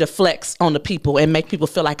for me to flex on the people and make people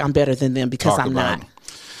feel like I'm better than them, because I'm not.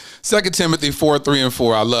 2 Timothy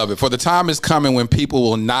 4:3-4. I love it. For the time is coming when people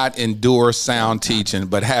will not endure sound teaching,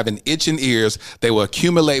 but having itching ears, they will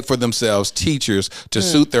accumulate for themselves teachers to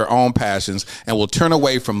suit their own passions, and will turn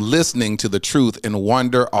away from listening to the truth and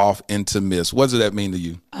wander off into myths. What does that mean to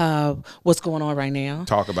you? What's going on right now?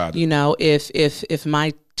 Talk about it. You know, if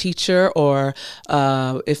my teacher, or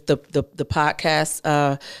if the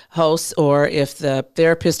podcast host, or if the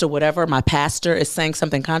therapist or whatever, my pastor is saying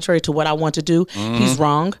something contrary to what I want to do, he's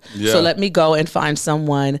wrong. So let me go and find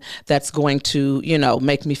someone that's going to,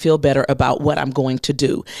 make me feel better about what I'm going to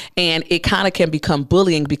do. And it kind of can become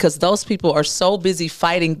bullying, because those people are so busy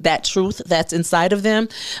fighting that truth that's inside of them,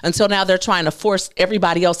 until now they're trying to force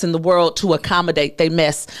everybody else in the world to accommodate they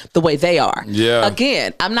mess the way they are.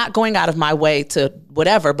 Again, I'm not going out of my way to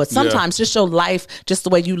whatever, but sometimes just your life, just the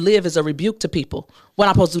way you live, is a rebuke to people. What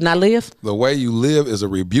I'm supposed to do, not live? The way you live is a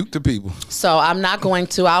rebuke to people.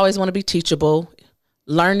 I always want to be teachable.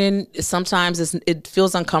 Learning, sometimes it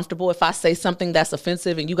feels uncomfortable. If I say something that's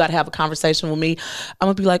offensive and you got to have a conversation with me, I'm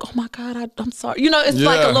gonna be like, oh my God, I'm sorry. It's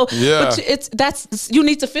like a little, but you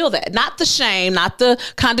need to feel that. Not the shame, not the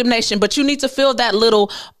condemnation, but you need to feel that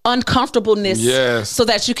little uncomfortableness so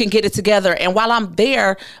that you can get it together. And while I'm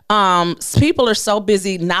there, people are so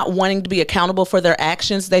busy not wanting to be accountable for their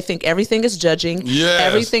actions. They think everything is judging,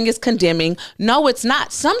 everything is condemning. No, it's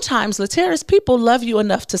not. Sometimes, Lateris, people love you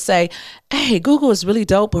enough to say, hey, GooGoo is really really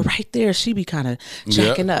dope, but right there, she be kind of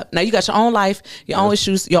jacking up. Now you got your own life, your own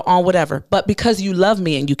issues, your own whatever. But because you love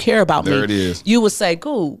me and you care about me, there it is. You would say,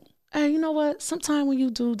 "Goo, hey, you know what? Sometime when you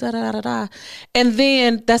do da da da da," and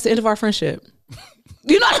then that's the end of our friendship.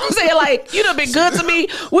 You know what I'm saying? Like, you done been good to me.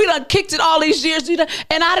 We done kicked it all these years. And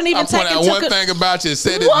I didn't even take it to one thing about you,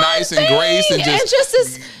 said it nice and grace and just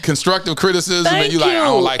this constructive criticism. And you like, I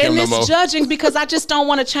don't like him no more. And it's judging because I just don't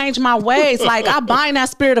want to change my ways. Like, I bind that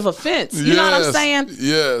spirit of offense. You know what I'm saying?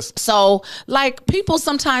 Yes. So, like, people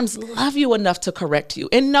sometimes love you enough to correct you.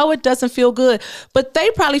 And no, it doesn't feel good. But they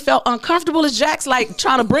probably felt uncomfortable as Jack's, like,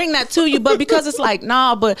 trying to bring that to you. But because it's like,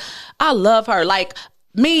 nah, but I love her. Like,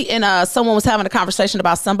 me and someone was having a conversation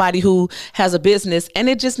about somebody who has a business and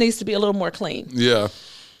it just needs to be a little more clean. Yeah.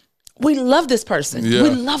 We love this person. Yeah. We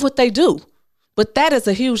love what they do. But that is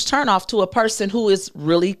a huge turnoff to a person who is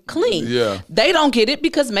really clean. Yeah. They don't get it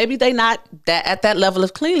because maybe they not at that level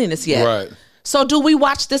of cleanliness yet. Right. So do we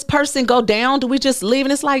watch this person go down? Do we just leave?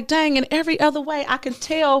 And it's like, dang, in every other way, I can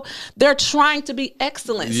tell they're trying to be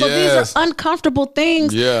excellent. So these are uncomfortable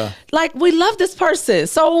things. Yeah. Like, we love this person.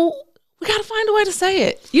 So we got to find a way to say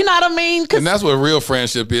it. You know what I mean? And that's what real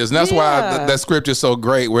friendship is. And that's why that scripture is so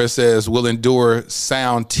great where it says, will endure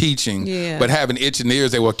sound teaching, but having itching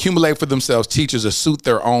ears, they will accumulate for themselves teachers to suit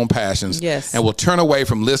their own passions and will turn away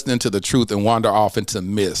from listening to the truth and wander off into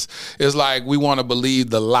myths. It's like we want to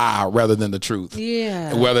believe the lie rather than the truth.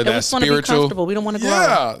 Yeah. Whether that's spiritual. We don't want to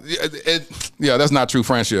grow. Yeah, that's not true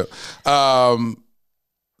friendship.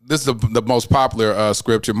 This is the most popular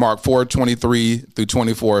scripture, Mark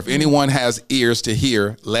 4:23-24. If anyone has ears to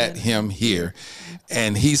hear, let him hear.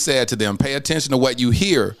 And he said to them, pay attention to what you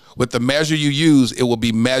hear. With the measure you use, it will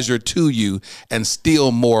be measured to you, and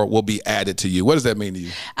still more will be added to you. What does that mean to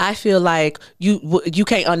you? I feel like you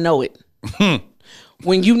can't unknow it.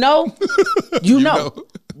 When you know, you know.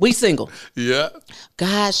 We single. Yeah.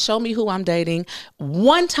 God, show me who I'm dating.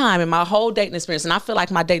 One time in my whole dating experience, and I feel like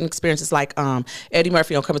my dating experience is like Eddie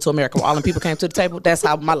Murphy on Coming to America, where all them people came to the table. That's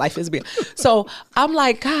how my life has been. So I'm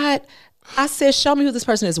like, God, I said, show me who this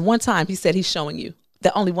person is. One time, he said he's showing you.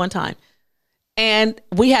 That only one time. And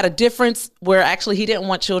we had a difference where actually he didn't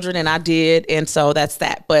want children and I did. And so that's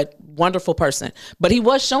that. But wonderful person. But he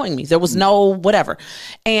was showing me. There was no whatever.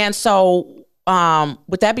 And so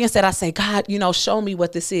with that being said, I say, God, show me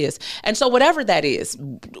what this is. And so whatever that is,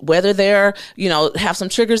 whether they're, have some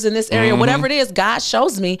triggers in this area, whatever it is, God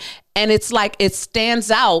shows me. And it's like, it stands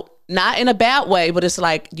out, not in a bad way, but it's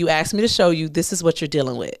like, you asked me to show you, this is what you're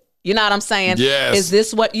dealing with. You know what I'm saying? Yes. Is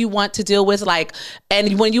this what you want to deal with? Like,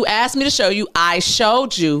 and when you asked me to show you, I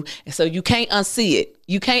showed you. And so you can't unsee it.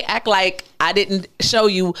 You can't act like I didn't show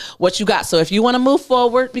you what you got. So if you want to move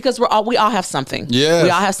forward, because we all have something. Yes. We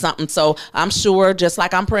all have something. So I'm sure, just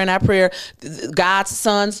like I'm praying that prayer, God's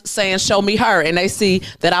son's saying, show me her. And they see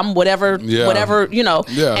that I'm whatever.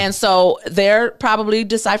 Yeah. And so they're probably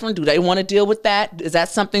deciphering, do they want to deal with that? Is that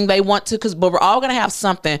something they want to? But we're all going to have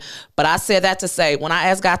something. But I said that to say, when I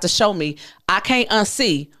asked God to show me, I can't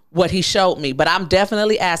unsee what he showed me. But I'm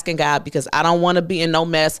definitely asking God because I don't want to be in no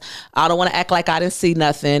mess. I don't want to act like I didn't see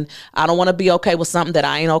nothing. I don't want to be okay with something that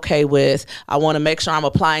I ain't okay with. I want to make sure I'm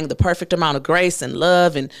applying the perfect amount of grace and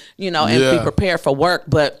love and, and be prepared for work.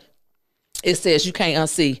 But it says you can't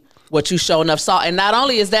unsee what you show enough saw. And not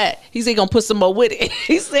only is that, he's going to put some more with it.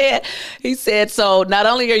 He said, so not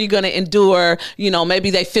only are you going to endure, maybe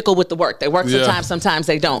they fickle with the work. They work sometimes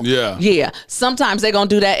they don't. Yeah. Sometimes they're going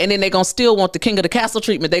to do that. And then they're going to still want the king of the castle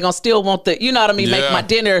treatment. They're going to still want the, make my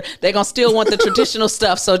dinner. They're going to still want the traditional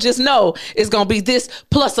stuff. So just know it's going to be this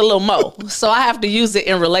plus a little more. So I have to use it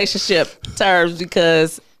in relationship terms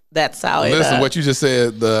because that's how it is. Listen, what you just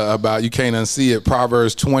said about you can't unsee it.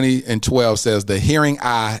 Proverbs 20:12 says, the hearing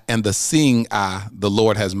eye and the seeing eye, the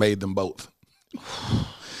Lord has made them both.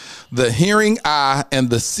 The hearing eye and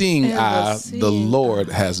the seeing eye, the Lord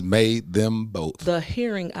has made them both. The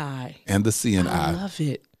hearing eye. And the seeing eye. I love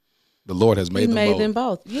it. The Lord has made them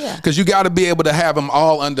both. Yeah. Because you got to be able to have them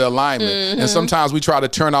all under alignment. And sometimes we try to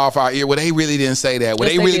turn off our ear. Well, they really didn't say that. Well,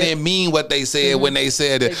 they really didn't mean what they said when they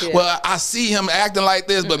said it. Well, I see him acting like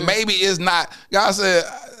this, but maybe it's not. God said,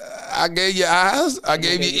 I gave you eyes. I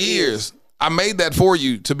gave you ears. I made that for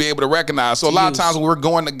you to be able to recognize. So a lot of times when we're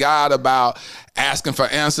going to God about asking for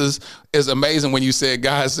answers, it's amazing when you said,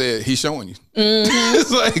 God said, he's showing you.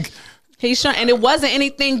 It's like, He's showing, and it wasn't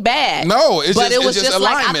anything bad. No, it was just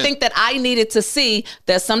alignment. like, I think that I needed to see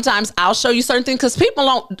that sometimes I'll show you certain things because people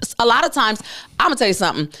don't. A lot of times, I'm gonna tell you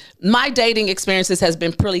something. My dating experiences has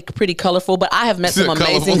been pretty colorful, but I have met some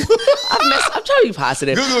amazing. I'm trying to be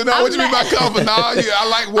positive. GooGoo, no, what you mean by colorful? No, I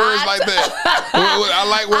like words like that. I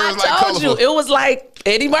like words like colorful. You, it was like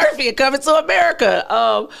Eddie Murphy and Coming to America.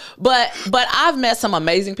 But I've met some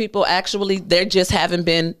amazing people. Actually, they just haven't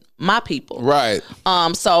been my people. Right.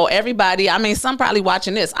 So everybody, I mean, some probably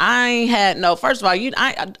watching this. I ain't had no. First of all, I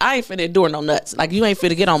ain't finna endure no nuts. Like you ain't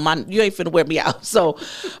finna get on my. You ain't finna wear me out. So,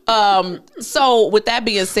 so with that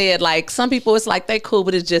being said, like some people, it's like they cool,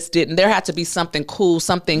 but it just didn't. There had to be something cool,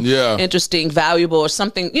 something interesting, valuable, or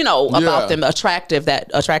something about them attractive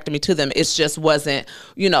that attracted me to them. It just wasn't,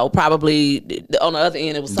 probably on the other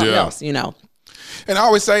end. It was something else, And I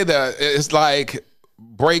always say that it's like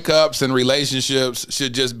breakups and relationships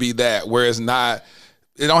should just be that, where it's not.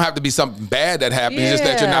 It don't have to be something bad that happens. It's just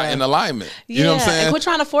that you're not in alignment. You know what I'm saying? And quit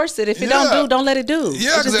trying to force it. If it don't let it do.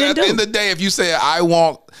 Yeah, because at the end of the day, if you say I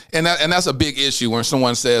want, and that's a big issue when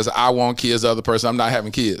someone says I want kids, the other person, I'm not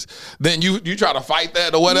having kids. Then you try to fight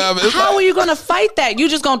that or whatever. How are you going to fight that? You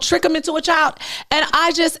just going to trick them into a child.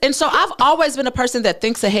 And so I've always been a person that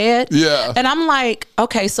thinks ahead. Yeah. And I'm like,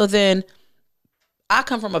 okay, so then I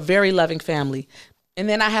come from a very loving family. And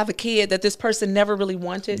then I have a kid that this person never really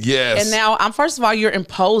wanted. Yes. And now first of all, you're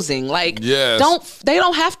imposing. Like, yes. They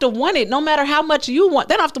don't have to want it no matter how much you want.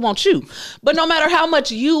 They don't have to want you. But no matter how much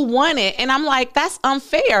you want it. And I'm like, that's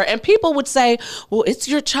unfair. And people would say, well, it's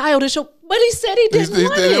your child. But he said he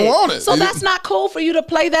didn't want it. So that's not cool for you to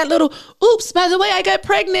play that little, oops, by the way, I got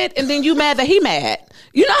pregnant. And then you mad that he mad.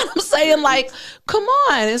 You know what I'm saying? Like, come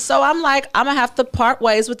on. And so I'm like, I'm going to have to part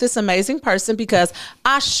ways with this amazing person because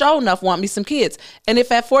I sure enough want me some kids. And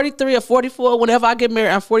if at 43 or 44, whenever I get married,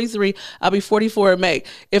 I'm 43, I'll be 44 in May.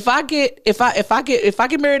 If I get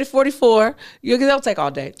married at 44, they'll take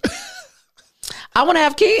all day. I want to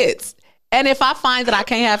have kids. And if I find that I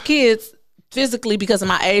can't have kids physically because of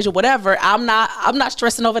my age or whatever, I'm not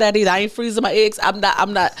stressing over that either. I ain't freezing my eggs. I'm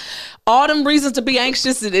not all them reasons to be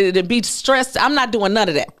anxious and to be stressed. I'm not doing none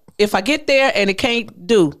of that. If I get there and it can't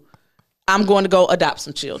do, I'm going to go adopt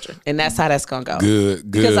some children. And that's how that's going to go.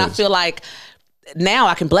 Good. Because I feel like now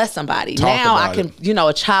I can bless somebody. Now I can,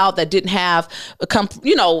 a child that didn't have a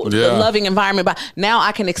loving environment, but now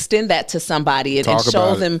I can extend that to somebody and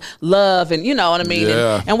show them love, and you know what I mean.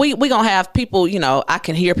 Yeah. And we gonna have people. I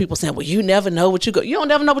can hear people saying, "Well, you never know what you don't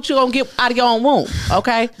never know what you're gonna get out of your own womb."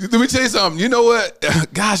 Okay. Let me tell you something. You know what?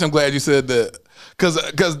 Gosh, I'm glad you said that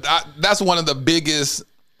because that's one of the biggest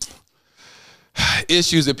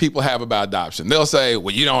issues that people have about adoption. They'll say,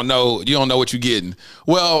 well, you don't know what you're getting.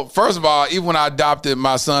 Well, first of all, even when I adopted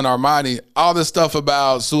my son Armani, all this stuff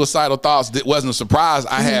about suicidal thoughts that wasn't a surprise.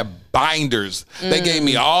 I had binders. They gave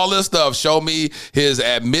me all this stuff, show me his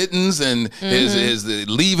admittance and his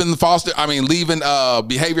leaving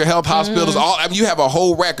behavioral health hospitals. You have a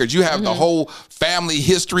whole record. You have the whole family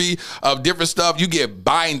history of different stuff. You get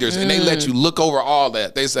binders and they let you look over all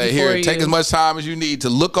that. They say, here, take as much time as you need to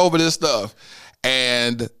look over this stuff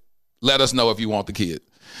and let us know if you want the kid.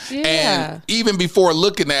 Yeah. And even before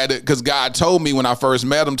looking at it, because God told me when I first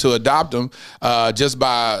met him to adopt him, it's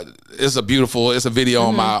a video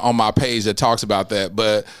on my page that talks about that.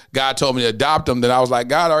 But God told me to adopt him. Then I was like,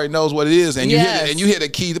 God already knows what it is. And you hit a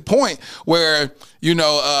key point where,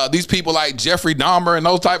 these people like Jeffrey Dahmer and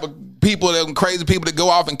those type of people, them crazy people that go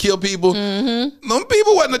off and kill people. Them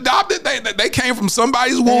people wasn't adopted. They came from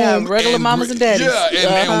somebody's womb. Regular mamas and daddies. Yeah,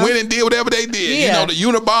 and went and did whatever they did. Yeah. The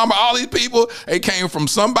Unabomber, all these people, they came from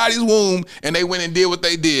somebody's womb and they went and did what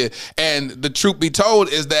they did. And the truth be told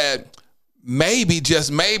is that maybe,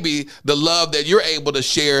 just maybe, the love that you're able to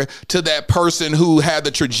share to that person who had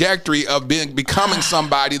the trajectory of becoming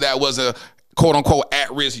somebody that was a quote unquote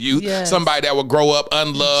at-risk youth, somebody that would grow up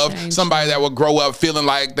unloved, somebody that would grow up feeling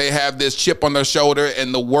like they have this chip on their shoulder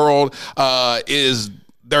and the world is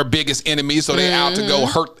their biggest enemy, so they're out to go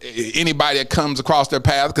hurt anybody that comes across their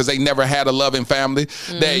path because they never had a loving family,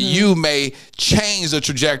 that you may change the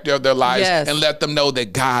trajectory of their lives and let them know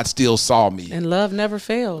that God still saw me. And love never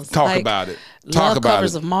fails. Talk about it. Love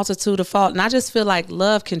covers a multitude of fault. And I just feel like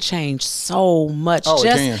love can change so much.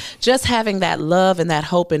 Just having that love and that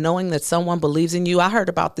hope and knowing that someone believes in you. I heard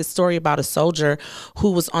about this story about a soldier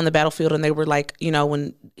who was on the battlefield and they were like,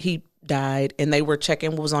 when he died and they were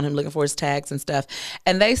checking what was on him, looking for his tags and stuff.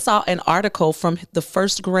 And they saw an article from the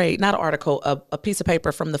first grade, not an article, a piece of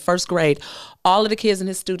paper from the first grade. All of the kids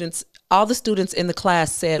and all the students in the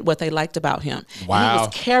class said what they liked about him. Wow. And he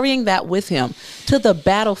was carrying that with him to the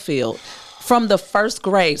battlefield. from the first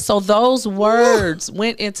grade. So those words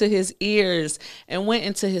went into his ears and went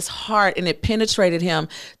into his heart, and it penetrated him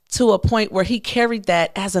to a point where he carried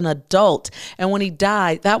that as an adult. And when he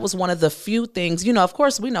died, that was one of the few things, of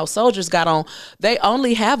course we know soldiers got on, they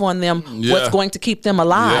only have on them what's going to keep them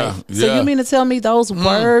alive. Yeah. So you mean to tell me those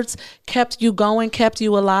words kept you going, kept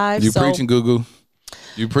you alive? You preaching, GooGoo?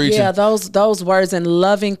 You preaching? Yeah, those words and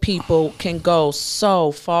loving people can go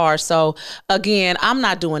so far. So again, I'm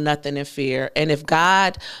not doing nothing in fear. And if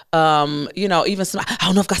God, even some, I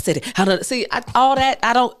don't know if God said it. All that,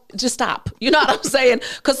 I don't. Just stop. You know what I'm saying?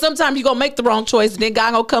 Because sometimes you're going to make the wrong choice, and then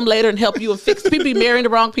God going to come later and help you and fix. People be marrying the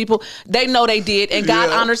wrong people. They know they did, and God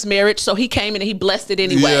honors marriage, so he came in and he blessed it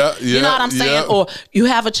anyway. You know what I'm saying? Or you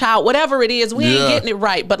have a child, whatever it is, we ain't getting it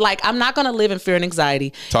right. But I'm not going to live in fear and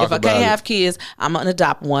anxiety. If I can't have kids, I'm going to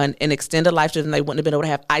adopt one and extend a life to them they wouldn't have been able to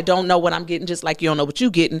have. I don't know what I'm getting, just like you don't know what you're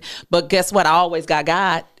getting. But guess what? I always got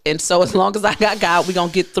God. And so as long as I got God, we're going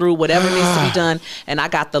to get through whatever needs to be done. And I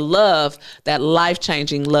got the love, that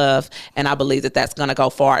life-changing love. And I believe that that's going to go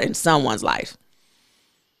far in someone's life.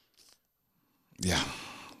 Yeah.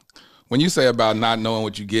 When you say about not knowing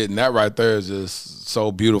what you get, and that right there is just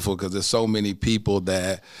so beautiful, because there's so many people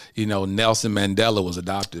that, Nelson Mandela was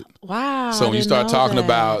adopted. Wow. So when you start talking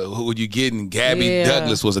about who you getting, Gabby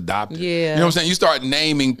Douglas was adopted. Yeah. You know what I'm saying? You start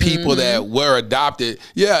naming people that were adopted.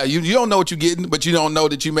 Yeah, you don't know what you're getting, but you don't know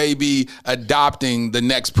that you may be adopting the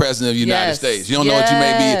next president of the United States. You don't know that you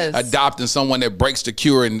may be adopting someone that breaks the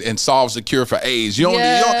cure and solves the cure for AIDS. You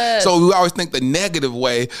don't, so we always think the negative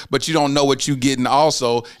way, but you don't know what you're getting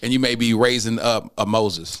also, and you may be raising up a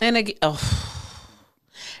Moses. And again,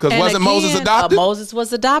 because wasn't Moses adopted? Moses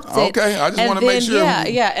was adopted. Okay, I just want to make sure.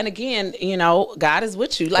 Yeah. And again, God is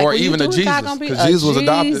with you. Like, or even a Jesus, because Jesus was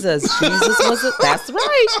adopted. Jesus was. That's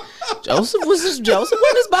right. Joseph wasn't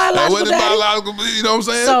his biological daddy. You know what I'm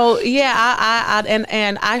saying? So yeah,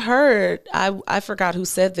 I heard, I forgot who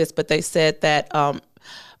said this, but they said that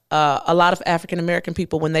a lot of African American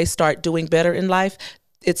people, when they start doing better in life,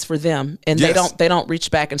 it's for them, and they don't reach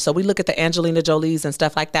back. And so we look at the Angelina Jolies and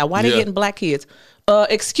stuff like that. Why they getting black kids?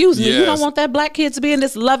 Excuse me, you don't want that black kid to be in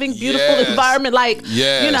this loving, beautiful environment.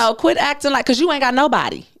 Quit acting like, because you ain't got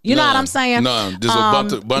nobody. You know what I'm saying? None. There's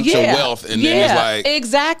a bunch of wealth, and then it's like,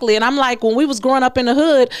 exactly. And I'm like, when we was growing up in the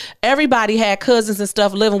hood, everybody had cousins and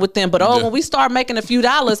stuff living with them. But when we start making a few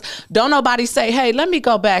dollars, don't nobody say, hey, let me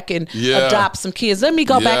go back and adopt some kids. Let me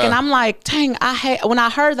go back. And I'm like, dang, when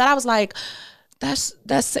I heard that, I was like, that's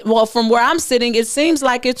well, from where I'm sitting, it seems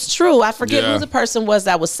like it's true. I forget who the person was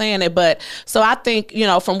that was saying it, but so I think,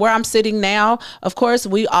 from where I'm sitting now, of course,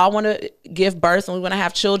 we all want to give birth and we want to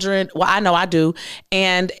have children. Well, I know I do.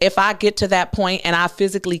 And if I get to that point and I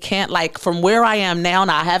physically can't, like from where I am now, and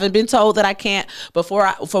I haven't been told that I can't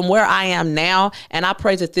from where I am now, and I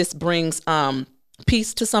pray that this brings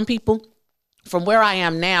peace to some people. From where I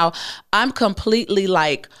am now, I'm completely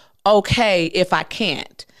okay if I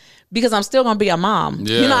can't. Because I'm still going to be a mom.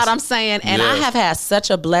 Yes. You know what I'm saying? And I have had such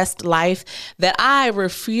a blessed life that I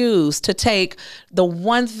refuse to take the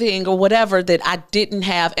one thing or whatever that I didn't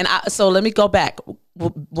have. And so let me go back.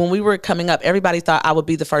 When we were coming up, everybody thought I would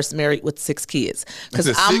be the first married with 6 kids. Because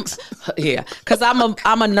I'm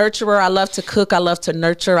a nurturer. I love to cook. I love to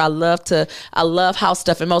nurture. I love house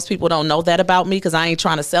stuff. And most people don't know that about me, because I ain't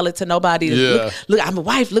trying to sell it to nobody. Yeah. Look, I'm a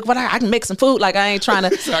wife. Look what I can make some food. Like, I ain't trying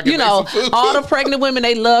to, all the pregnant women,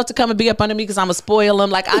 they love to come and be up under me because I'm going to spoil them.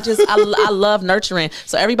 Like, I love nurturing.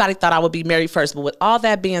 So everybody thought I would be married first. But with all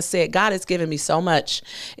that being said, God has given me so much.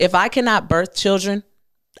 If I cannot birth children,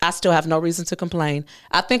 I still have no reason to complain.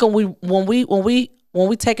 I think when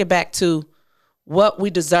we take it back to what we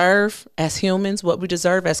deserve as humans, what we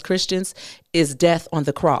deserve as Christians, is death on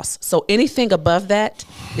the cross. So anything above that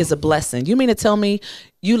is a blessing. You mean to tell me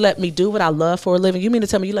you let me do what I love for a living? You mean to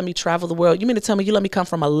tell me you let me travel the world? You mean to tell me you let me come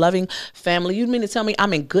from a loving family? You mean to tell me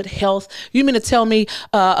I'm in good health? You mean to tell me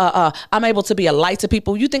I'm able to be a light to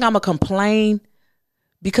people? You think I'm going to complain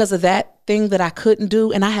because of that thing that I couldn't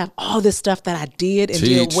do? And I have all this stuff that I did and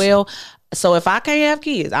did well. So if I can't have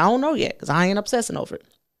kids, I don't know yet, because I ain't obsessing over it.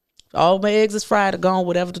 All my eggs is fried or gone,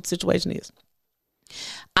 whatever the situation is.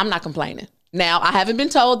 I'm not complaining. Now, I haven't been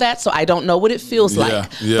told that, so I don't know what it feels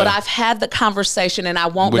like. Yeah. But I've had the conversation, and I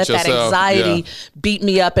won't let that anxiety beat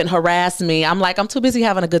me up and harass me. I'm like, I'm too busy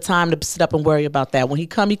having a good time to sit up and worry about that. When he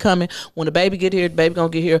coming. When the baby get here, the baby gonna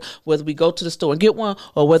get here. Whether we go to the store and get one,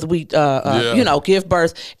 or whether we, give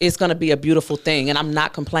birth, it's gonna be a beautiful thing. And I'm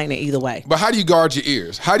not complaining either way. But how do you guard your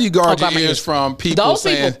ears? How do you guard your ears from people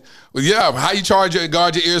saying... Well, yeah, how you guard your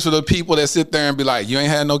ears for the people that sit there and be like, you ain't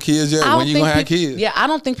had no kids yet? When you gonna have kids? Yeah, I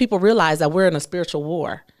don't think people realize that we're in a spiritual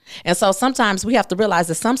war. And so sometimes we have to realize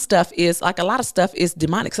that some stuff is, like, a lot of stuff is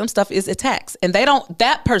demonic. Some stuff is attacks. And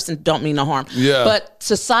that person don't mean no harm. Yeah. But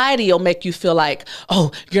society will make you feel like,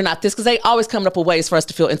 oh, you're not this. Because they always coming up with ways for us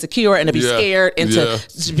to feel insecure and to be scared and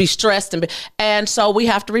to be stressed. And so we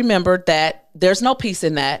have to remember that there's no peace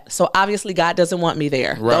in that. So obviously God doesn't want me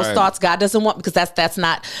there. Right. Those thoughts God doesn't want, because that's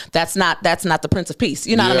not the Prince of Peace.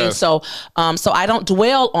 You know what I mean? So I don't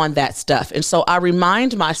dwell on that stuff. And so I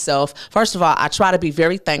remind myself, first of all, I try to be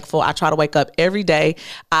very thankful. I try to wake up every day.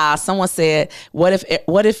 Someone said, what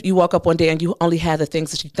if you woke up one day and you only had the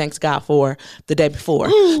things that you thanked God for the day before?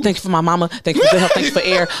 Ooh. Thank you for my mama. Thank you for good health. Thank you for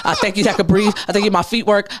air. I thank you that I could breathe. I thank you my feet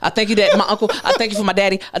work. I thank you that my uncle. I thank you for my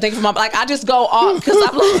daddy. I thank you for my, like, I just go on, because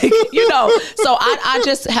I'm like, you know, so I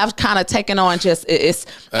just have kind of taken on I just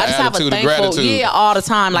have a thankful, all the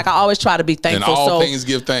time. Like, I always try to be thankful. And all things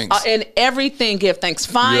give thanks. And everything give thanks.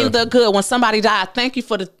 Find the good. When somebody died, thank you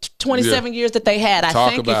for the 27 years that they had. I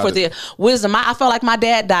thank you for the wisdom. I felt like my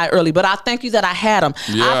dad died early, but I thank you that I had him.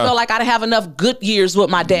 Yeah. I felt like I didn't have enough good years with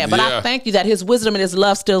my dad, but I thank you that his wisdom and his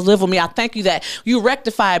love still live with me. I thank you that you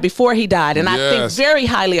rectified before he died. And I think very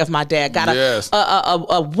highly of my dad. Got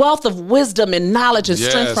a wealth of wisdom and knowledge and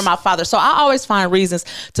strength from my father. So I always find reasons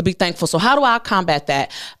to be thankful. So how do I combat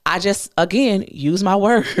that? I just, again, use my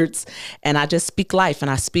words, and I just speak life, and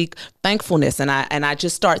I speak thankfulness, and I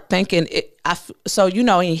just start thinking it. So, you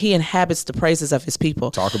know, he inhabits the praises of his people.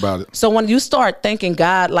 Talk about it. So when you start thanking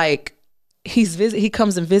God, like, he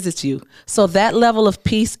comes and visits you. So that level of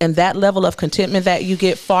peace and that level of contentment that you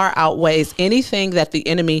get far outweighs anything that the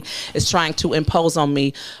enemy is trying to impose on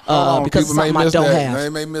me, because it's something I don't have. They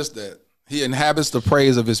may miss that. He inhabits the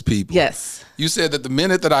praise of his people. Yes. You said that the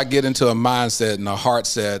minute that I get into a mindset and a heart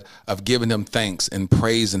set of giving him thanks and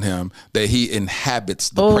praising him, that he inhabits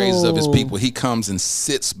the praises of his people. He comes and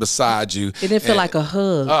sits beside you. It didn't feel like a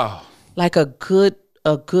hug. Like a good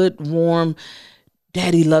warm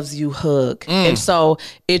daddy loves you hug. And so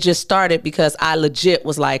it just started because I legit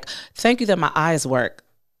was like, thank you that my eyes work.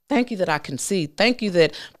 Thank you that I can see. Thank you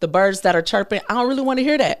that the birds that are chirping, I don't really want to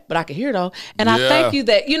hear that, but I can hear though. And I thank you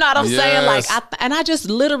that, you know what I'm saying? Like, I just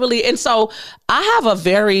literally, and so I have a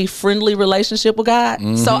very friendly relationship with God.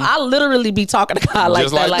 So I literally be talking to God like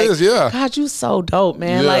just that. Like, this, God, you so dope,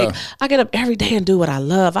 man. Like, I get up every day and do what I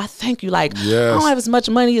love. I thank you. Like, I don't have as much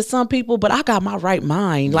money as some people, but I got my right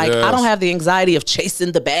mind. Like, I don't have the anxiety of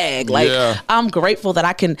chasing the bag. Like, I'm grateful that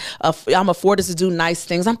I'm afforded to do nice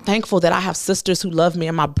things. I'm thankful that I have sisters who love me,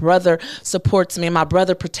 and my brother supports me, and my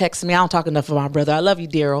brother protects me. I don't talk enough of my brother. I love you,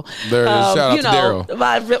 Daryl. Shout out to Daryl.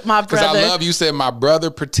 My brother. Because I love you said my brother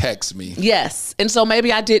protects me. Yes. And so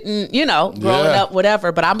maybe I didn't, growing up,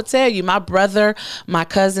 whatever. But I'm going to tell you, my brother, my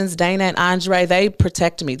cousins, Dana and Andre, they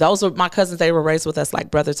protect me. Those were my cousins. They were raised with us like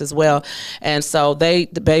brothers as well. And so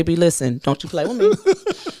baby, listen, don't you play with me.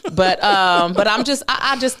 But I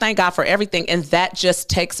just thank God for everything. And that just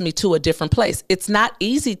takes me to a different place. It's not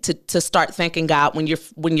easy to start thanking God when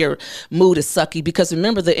your mood is sucky, because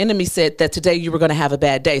remember, the enemy said that today you were going to have a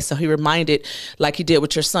bad day. So he reminded, like he did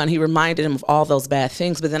with your son, he reminded him of all those bad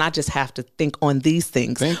things. But then I just have to think on these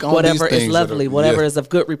things. Whatever is lovely, whatever is of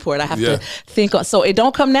good report, I have to think on. So it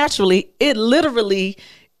don't come naturally. It literally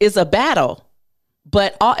is a battle.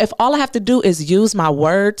 But if all I have to do is use my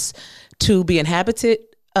words to be inhabited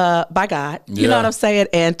by God, you know what I'm saying,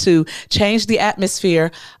 and to change the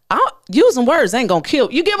atmosphere, using words ain't gonna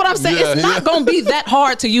kill. You get what I'm saying? It's not gonna be that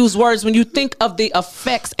hard to use words when you think of the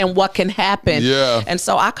effects and what can happen. And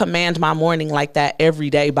so I command my morning like that every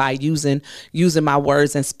day by using my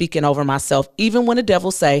words and speaking over myself, even when the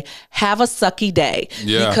devil say, have a sucky day,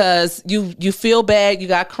 because you feel bad, you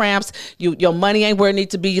got cramps, your money ain't where it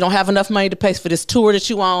needs to be, you don't have enough money to pay for this tour that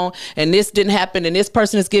you on, and this didn't happen, and this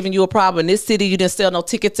person is giving you a problem, in this city you didn't sell no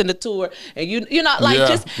tickets in the tour, and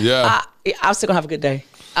I'm still gonna have a good day.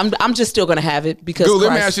 I'm just still gonna have it because Dude,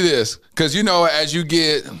 let me ask you this, because as you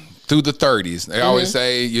get through the 30s, they always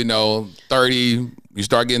say 30, you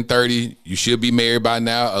start getting 30, you should be married by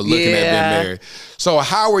now or looking at being married. So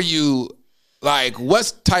how are you, like,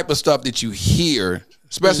 what type of stuff did you hear,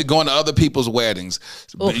 especially going to other people's weddings?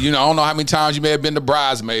 I don't know how many times you may have been the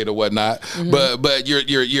bridesmaid or whatnot, but you're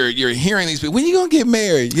hearing these people. When you gonna get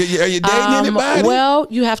married? Are you dating anybody? Well,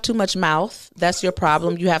 you have too much mouth. That's your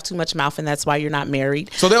problem. You have too much mouth, and that's why you're not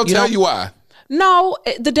married. So they'll tell you why. No,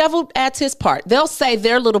 the devil adds his part. They'll say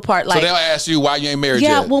their little part. Like, so they'll ask you why you ain't married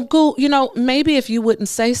yet. Yeah, well, maybe if you wouldn't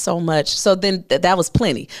say so much. So then that was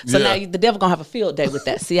plenty. So now the devil gonna have a field day with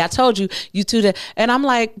that. See, I told you two. And I'm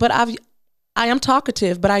like, but I am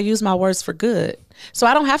talkative, but I use my words for good. So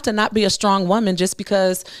I don't have to not be a strong woman just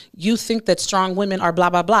because you think that strong women are blah,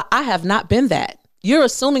 blah, blah. I have not been that. You're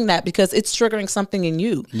assuming that because it's triggering something in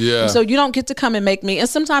you. Yeah. And so you don't get to come and make me. And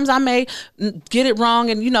sometimes I may get it wrong,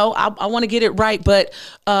 and I want to get it right, but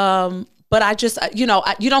I just you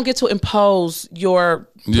don't get to impose your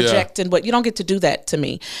projecting, but you don't get to do that to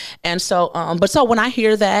me. And so, so when I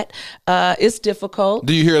hear that, it's difficult.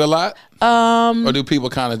 Do you hear it a lot? Or do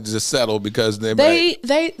people kind of just settle because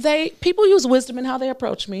they people use wisdom in how they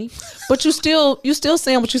approach me, but you still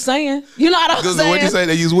saying what you're saying. You know what I'm saying? What you say?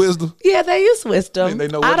 They use wisdom. Yeah, they use wisdom. They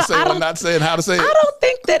know what to say, what not to say, and how to say it. I don't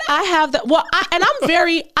think that I have that. Well,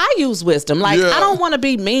 I use wisdom. Like I don't want to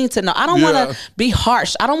be mean to no. I don't want to be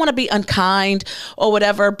harsh. I don't want to be unkind or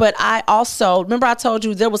whatever. But I also remember I told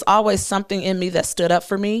you there was always something in me that stood up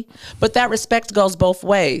for me. But that respect goes both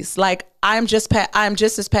ways. Like I'm just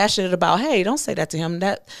as passionate about, hey, don't say that to him.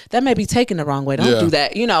 That may be taken the wrong way. Don't do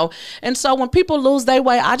that, And so when people lose their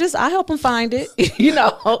way, I help them find it,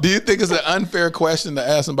 Do you think it's an unfair question to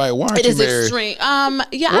ask somebody, why aren't you married? It is extreme.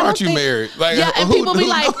 Yeah. Why aren't you married? Like, and people be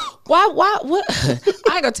like, why, what? I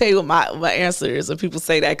ain't gonna tell you what my answer is when people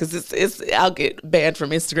say that, because I'll get banned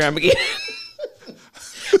from Instagram again.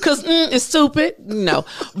 Cause it's stupid,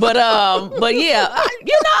 but yeah,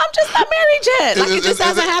 I'm just not married yet. Like it just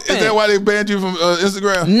hasn't happened. Is that why they banned you from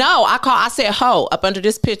Instagram? No, I said hoe up under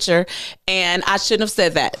this picture, and I shouldn't have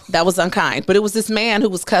said that. That was unkind. But it was this man who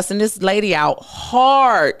was cussing this lady out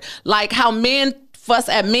hard, like how men fuss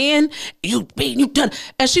at men. You done,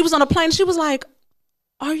 and she was on a plane. And she was like,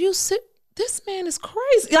 "Are you sick? This man is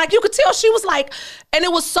crazy." Like you could tell she was like, and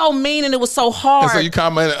it was so mean and it was so hard. And so you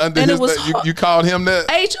commented under his, you called him that?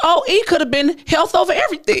 HOE could have been health over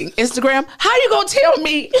everything. Instagram, how you gonna tell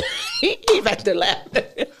me? He back there laughing.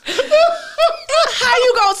 How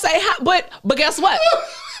you gonna say, but guess what?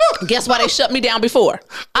 Guess why they shut me down before?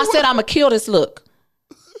 I said, I'm gonna kill this look.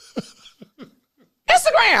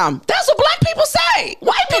 Instagram. That's what black people say.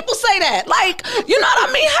 White people say that. Like, you know what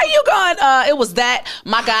I mean? How you going? It was that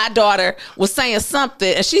my goddaughter was saying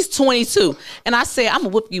something, and she's 22. And I said, I'm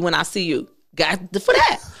going to whoop you when I see you. God, for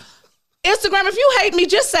that. Instagram, if you hate me,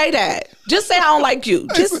 just say that. Just say I don't like you.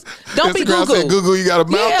 Just don't be GooGoo. Said, GooGoo, you got a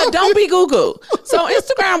mouth. Yeah, don't be GooGoo. So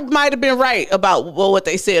Instagram might have been right about what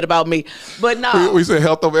they said about me. But no. We said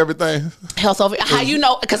health over everything. Health over. How you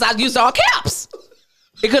know? Because I used all caps.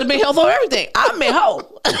 It could have been health over everything. I meant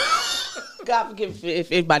hoe. God forgive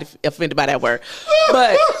if anybody offended by that word.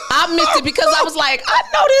 But I meant it because I was like, I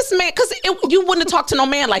know this man. Because you wouldn't have talked to no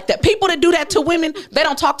man like that. People that do that to women, they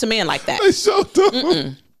don't talk to men like that. They so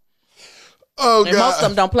dumb. Oh, and God. most of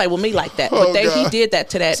them don't play with me like that. But he did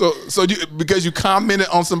that to that. So because you commented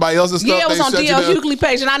on somebody else's stuff? Yeah, it was on D.L. Hughley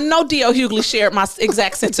page. And I know D.L. Hughley shared my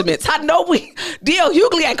exact sentiments. I know D.L.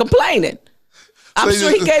 Hughley ain't complaining. I'm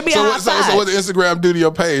sure he gave me a high five. So what did Instagram do to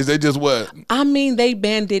your page? They just what? I mean, they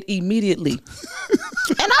banned it immediately.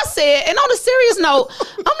 And I said, and on a serious note,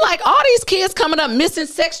 I'm like, all these kids coming up missing,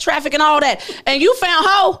 sex traffic and all that, and you found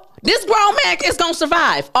hoe, this grown man is gonna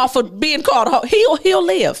survive off of being called a hoe. He'll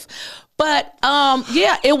live. But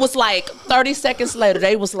it was like 30 seconds later,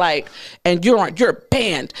 they was like, and you're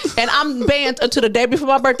banned. And I'm banned until the day before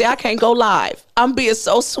my birthday. I can't go live. I'm being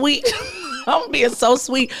so sweet. I'm being so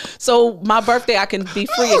sweet. So my birthday, I can be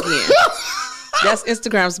free again. That's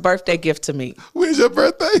Instagram's birthday gift to me. When's your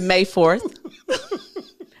birthday? May 4th.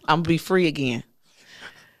 I'm gonna be free again.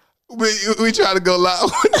 We try to go live.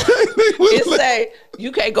 It say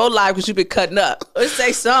you can't go live because you've been cutting up. It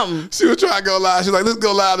say something. She was trying to go live. She's like, let's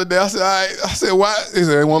go live today. I said, all right. I said, why? He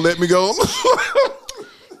said, they won't let me go.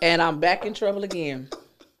 And I'm back in trouble again.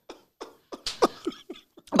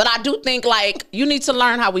 But I do think, like, you need to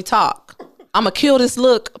learn how we talk. I'm going to kill this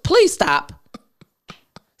look. Please stop.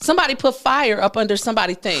 Somebody put fire up under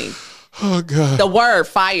somebody's thing. Oh, God. The word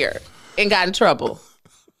fire and got in trouble.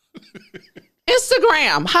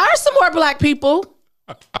 Instagram. Hire some more black people.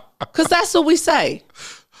 Because that's what we say.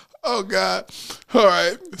 Oh, God. All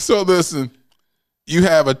right. So, listen. You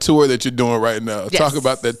have a tour that you're doing right now. Yes. Talk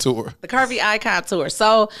about that tour. The Curvy Icon Tour.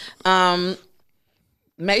 So,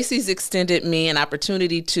 Macy's extended me an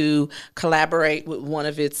opportunity to collaborate with one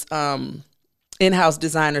of its in-house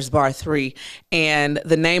designers, Bar 3. And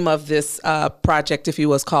the name of this project, if you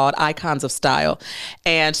will, is called Icons of Style.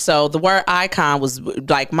 And so the word icon was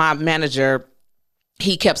like my manager,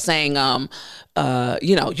 he kept saying, you're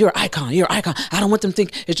an icon, you're an icon. I don't want them to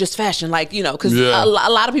think it's just fashion. Like, because a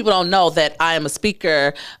lot of people don't know that I am a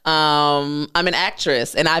speaker. I'm an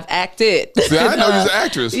actress and I've acted. See, I know you're an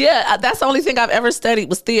actress. Yeah, that's the only thing I've ever studied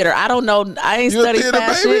was theater. I don't know. I ain't studied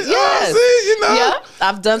fashion. Baby? Yes. Oh, see, yeah,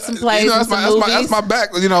 I've done some plays and some movies. That's my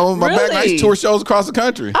back. My back nice tour shows across the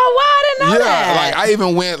country. Oh, wow, I didn't know that. Like I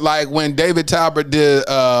even went like when David Talbot did.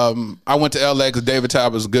 I went to LA because David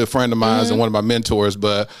Talbot was a good friend of mine and one of my mentors.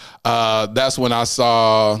 But that's when I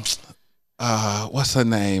saw what's her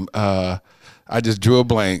name? I just drew a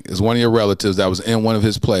blank. It's one of your relatives that was in one of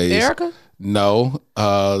his plays. Erica? No.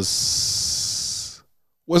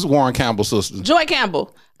 What's Warren Campbell's sister? Joy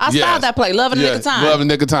Campbell. I saw that play, Love in the Nick of Time. Love in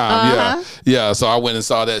the Nick of Time, yeah. So I went and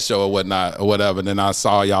saw that show or whatnot, or whatever. And then I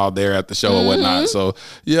saw y'all there at the show or whatnot. So,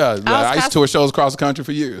 I used to tour shows across the country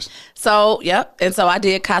for years. So, and so I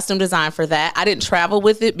did costume design for that. I didn't travel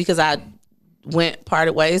with it because I went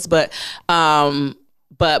parted ways, but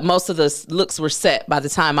most of the looks were set by the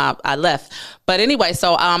time I left. But anyway,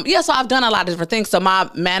 so so I've done a lot of different things. So my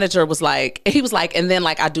manager was like, and then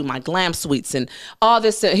like I do my glam suites and all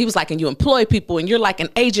this. He was like, and you employ people and you're like an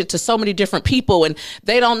agent to so many different people, and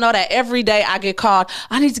they don't know that every day I get called,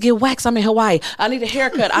 I need to get waxed, I'm in Hawaii, I need a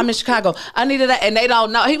haircut, I'm in Chicago, I needed that, and they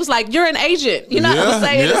don't know. He was like, you're an agent, you know what I'm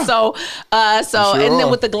saying? Yeah. So and then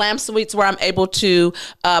with the glam suites where I'm able to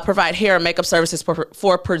provide hair and makeup services for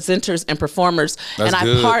presenters and performers. That's and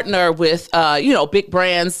good. I partner with big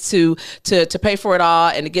brands to pay for it all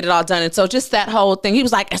and to get it all done. And so just that whole thing, he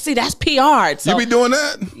was like, see, that's PR. So, you be doing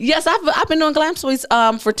that? Yes, I've been doing glam suites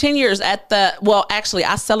for 10 years actually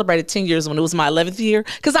I celebrated 10 years when it was my 11th year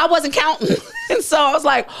because I wasn't counting. And so I was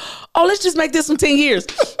like, oh, let's just make this one 10 years.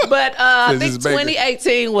 But I think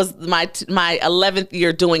 2018 was my 11th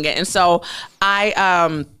year doing it. And so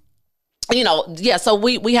I so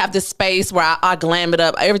we have this space where I glam it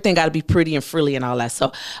up. Everything got to be pretty and frilly and all that.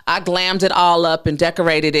 So I glammed it all up and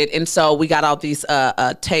decorated it. And so we got all these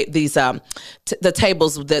the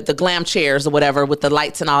tables, the glam chairs or whatever with the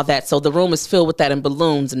lights and all that. So the room is filled with that and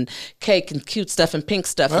balloons and cake and cute stuff and pink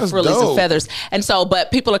stuff and frillies and feathers. And so,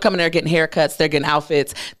 but people are coming there getting haircuts. They're getting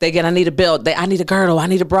outfits. I need a belt. I need a girdle. I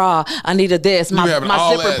need a bra. I need a this. My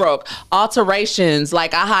zipper broke. Alterations.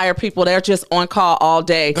 Like I hire people. They're just on call all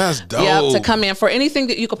day. That's dope. Yep, to come in for anything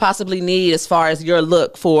that you could possibly need as far as your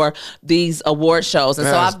look for these award shows. And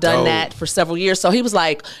so I've done that for several years. So he was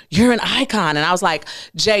like, you're an icon. And I was like,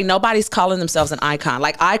 Jay, nobody's calling themselves an icon.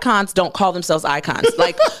 Like icons don't call themselves icons.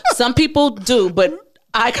 Like some people do, but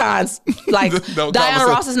icons, like Diana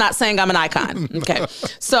Ross is not saying I'm an icon. Okay.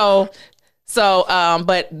 So,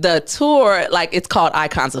 but the tour, like it's called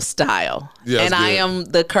Icons of Style. Yeah, and I am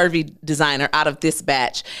the curvy designer out of this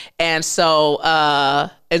batch. And so I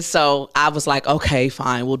was like, okay,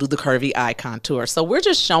 fine, we'll do the curvy icon tour. So we're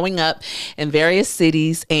just showing up in various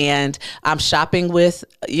cities and I'm shopping with,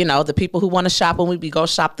 the people who want to shop and we go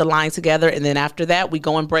shop the line together. And then after that, we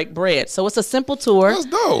go and break bread. So it's a simple tour. That's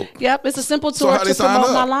dope. Yep. It's a simple tour to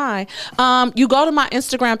promote my line. You go to my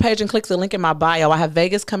Instagram page and click the link in my bio. I have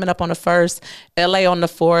Vegas coming up on the 1st, LA on the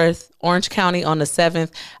 4th, Orange County on the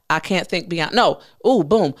 7th. I can't think beyond. No. Ooh,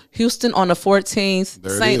 boom. Houston on the 14th,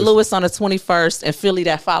 St. Louis on the 21st, and Philly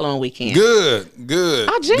that following weekend. Good.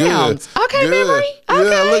 I jammed. Okay, good. memory. Okay.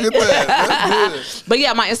 Yeah, look at that. That's good. But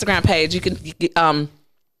yeah, my Instagram page, you can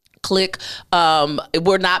click.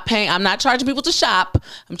 We're not paying. I'm not charging people to shop.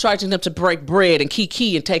 I'm charging them to break bread and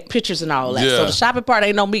key and take pictures and all that. Yeah. So the shopping part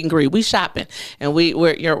ain't no meet and greet. We shopping and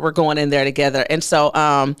we're going in there together. And so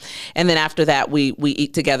and then after that we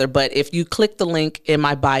eat together. But if you click the link in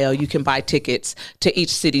my bio, you can buy tickets to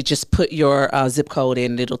each city. Just put your zip code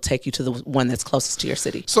in. And it'll take you to the one that's closest to your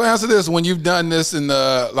city. So answer this: when you've done this in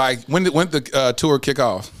the when did the tour kick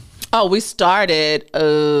off? Oh, we started.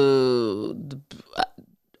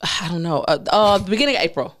 I don't know. The beginning of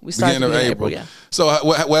April. We started beginning of April. Yeah. So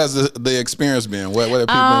what has the experience been? What have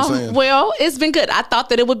people been saying? Well, it's been good. I thought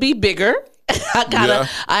that it would be bigger. I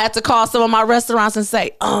had to call some of my restaurants and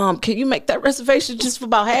say, can you make that reservation just for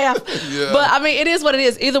about half? Yeah. But I mean, it is what it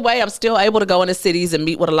is. Either way, I'm still able to go into cities and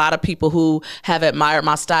meet with a lot of people who have admired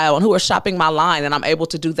my style and who are shopping my line, and I'm able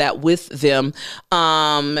to do that with them.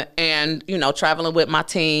 And traveling with my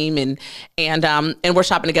team and we're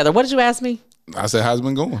shopping together. What did you ask me? I said, how's it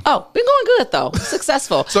been going? Oh, been going good though.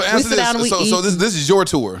 Successful. So answer this. So this is your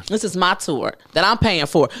tour. This is my tour that I'm paying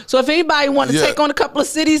for. So if anybody want to take on a couple of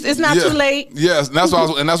cities, it's not too late. Yes, and that's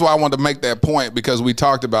why I wanted to make that point, because we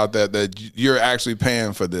talked about that you're actually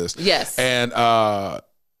paying for this. Yes. And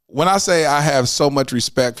when I say I have so much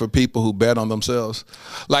respect for people who bet on themselves,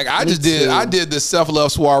 like I did this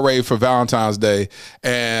self-love soiree for Valentine's Day,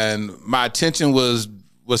 and my attention was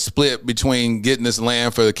split between getting this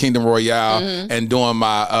land for the Kingdom Royale and doing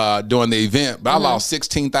the event. But I lost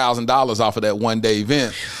 $16,000 off of that one day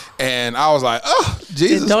event. And I was like, oh,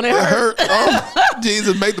 Jesus. Don't it hurt? Oh,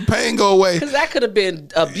 Jesus, make the pain go away. Because that could have been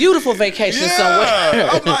a beautiful vacation somewhere.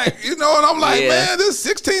 I'm like, man, this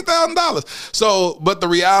is $16,000. So, but the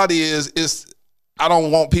reality is, I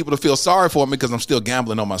don't want people to feel sorry for me because I'm still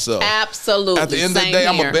gambling on myself. Absolutely. At the end of the day,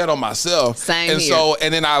 I'm going to bet on myself. Same and here.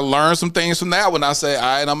 And then I learned some things from that when I say, all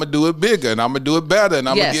right, I'm going to do it bigger and I'm going to do it better and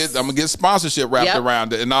I'm going to get sponsorship wrapped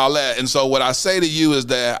around it and all that. And so what I say to you is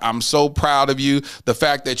that I'm so proud of you. The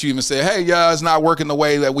fact that you even say, hey, yeah, it's not working the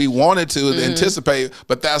way that we wanted to anticipate,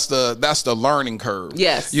 but that's the learning curve.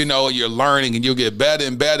 Yes. You know, you're learning and you'll get better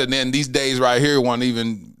and better. And then these days right here won't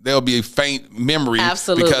even... There'll be a faint memory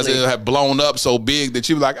because it'll have blown up so big that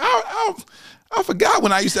you're like, I forgot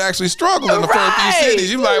when I used to actually struggle in the first few cities.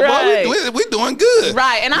 You're like, well, we're doing good.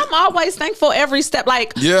 Right. And I'm always thankful every step.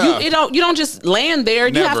 Like, you don't just land there.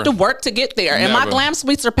 Never. You have to work to get there. And my glam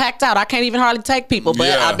suites are packed out. I can't even hardly take people, but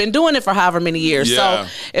I've been doing it for however many years. Yeah.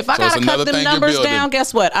 So if I got to cut them numbers down,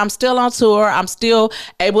 guess what? I'm still on tour. I'm still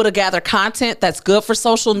able to gather content that's good for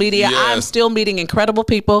social media. Yes. I'm still meeting incredible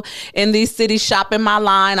people in these cities, shopping my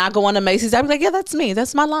line. I go into Macy's. I'm like, yeah, that's me.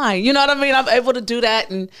 That's my line. You know what I mean? I'm able to do that.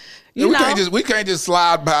 And we can't just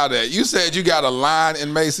slide by that. You said you got a line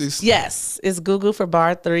in Macy's? Yes. It's GooGoo for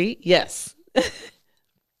bar 3. Yes.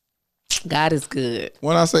 God is good.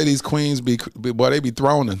 When I say these queens they be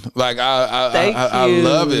throning. Like I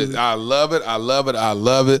love it. I love it. I love it. I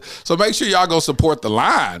love it. So make sure y'all go support the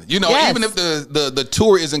line. You know, even if the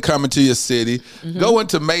tour isn't coming to your city, go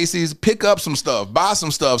into Macy's, pick up some stuff, buy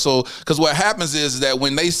some stuff. So because what happens is that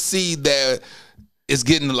when they see that it's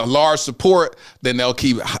getting a large support, then they'll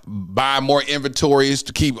keep buying more inventories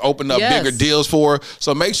to keep opening up bigger deals for.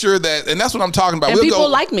 So make sure that, and that's what I'm talking about. And people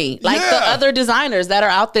like me, like the other designers that are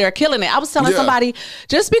out there killing it. I was telling somebody,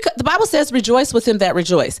 just because the Bible says rejoice with him that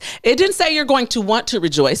rejoice. It didn't say you're going to want to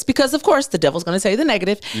rejoice because of course the devil's going to say the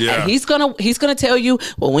negative. And he's going to tell you,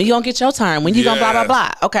 well, when you going to get your turn, when you going to blah, blah,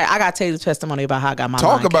 blah. Okay. I got to tell you the testimony about how I got my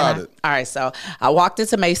line. Talk about it. All right. So I walked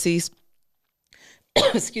into Macy's.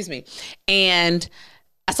 Excuse me. And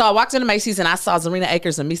so I walked into Macy's and I saw Zarina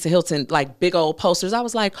Akers and Misa Hilton, like big old posters. I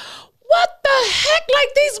was like, what the heck?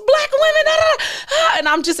 Like these black women. And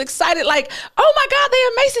I'm just excited. Like, oh my God, they're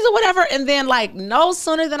at Macy's or whatever. And then like no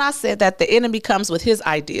sooner than I said that, the enemy comes with his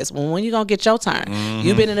ideas. Well, when you going to get your turn?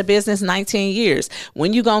 You've been in the business 19 years.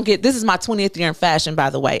 When you going to get, this is my 20th year in fashion, by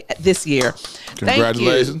the way, this year.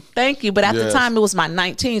 Congratulations. Thank you. But at the time it was my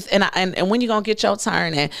 19th. And when you going to get your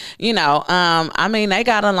turn? And you know, I mean, they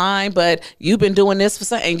got a line, but you've been doing this for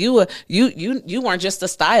something. And you weren't just a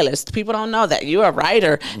stylist. People don't know that. You're a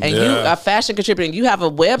writer and you a fashion contributor and you have a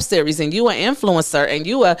web series and you an influencer and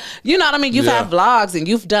you know what I mean? You've had vlogs and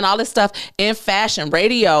you've done all this stuff in fashion,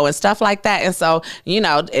 radio and stuff like that. And so, you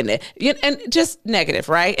know, and just negative,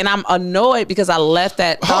 right? And I'm annoyed because I let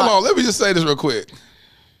that. Hold on. Let me just say this real quick.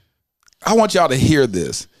 I want y'all to hear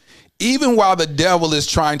this. Even while the devil is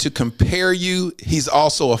trying to compare you, he's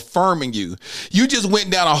also affirming you. You just went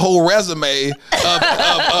down a whole resume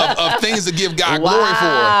of things to give God glory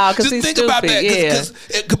for. Just think about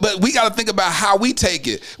that. But we got to think about how we take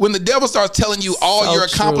it. When the devil starts telling you all your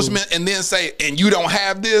accomplishment and then say, and you don't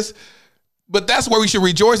have this. But that's where we should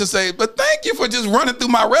rejoice and say, but thank you for just running through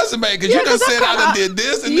my resume because you done said I done did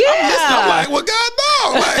this. And I'm like, well, God,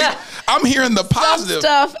 no. Like, I'm hearing the positive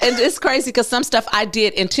stuff, and it's crazy because some stuff I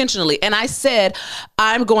did intentionally. And I said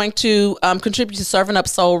I'm going to contribute to Serving Up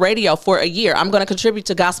Soul Radio for a year. I'm going to contribute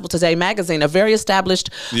to Gospel Today magazine, a very established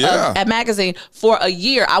magazine, for a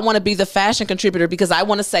year. I want to be the fashion contributor because I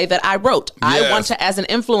want to say that I wrote. I want to, as an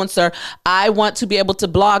influencer, I want to be able to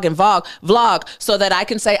blog and vlog so that I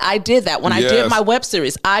can say I did that when I did my web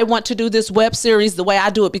series. I want to do this web series the way I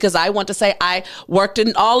do it because I want to say I worked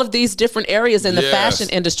in all of these different areas in the fashion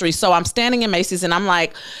industry. So I'm standing in Macy's and I'm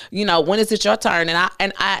like, you know, when is it your turn?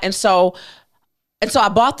 And so I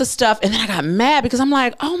bought the stuff and then I got mad because I'm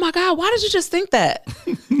like, oh my God, why did you just think that?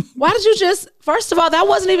 Why did you just, first of all, that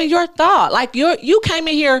wasn't even your thought. Like you came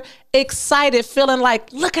in here excited, feeling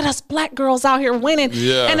like, look at us black girls out here winning.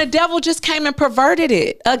 And the devil just came and perverted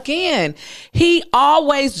it. Again, he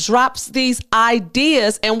always drops these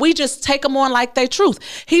ideas and we just take them on like they truth.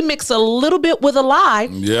 He mixed a little bit with a lie.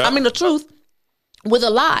 I mean, the truth with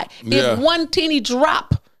a lie. If one teeny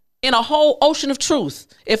drop in a whole ocean of truth,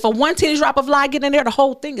 if a one teeny drop of lie get in there, the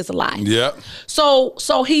whole thing is a lie.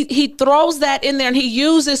 So he throws that in there and he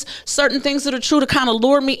uses certain things that are true to kind of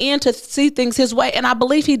lure me in to see things his way. And I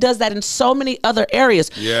believe he does that in so many other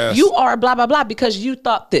areas. You are blah, blah, blah because you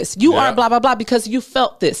thought this. You are blah, blah, blah because you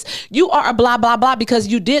felt this. You are a blah, blah, blah because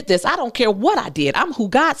you did this. I don't care what I did. I'm who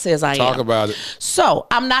God says I am. Talk about it. So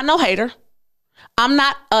I'm not no hater.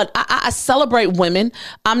 I celebrate women.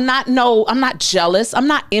 I'm not jealous. I'm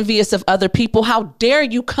not envious of other people. How dare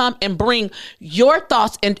you come and bring your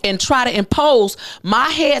thoughts and try to impose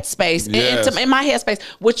my headspace in my headspace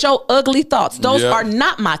with your ugly thoughts. Those are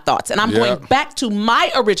not my thoughts. And I'm going back to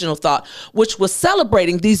my original thought, which was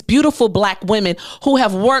celebrating these beautiful Black women who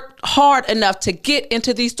have worked hard enough to get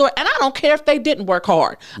into these stores. And I don't care if they didn't work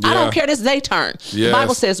hard. I don't care. It's their turn. The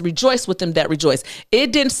Bible says, rejoice with them that rejoice.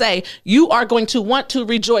 It didn't say you are going to want to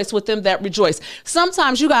rejoice with them that rejoice.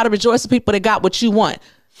 Sometimes you got to rejoice with people that got what you want.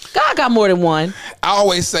 God got more than one. I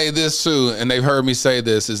always say this too, and they've heard me say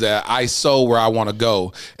this, is that I sow where I want to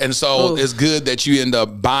go. And so it's good that you end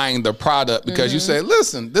up buying the product because you say,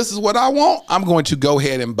 listen, this is what I want. I'm going to go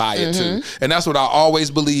ahead and buy it too. And that's what I always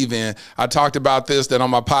believe in. I talked about this, that on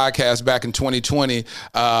my podcast back in 2020,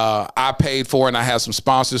 I paid for it and I had some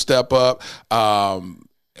sponsors step up.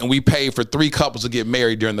 And we paid for 3 couples to get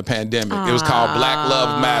married during the pandemic. It was called Black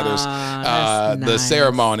Love Matters, the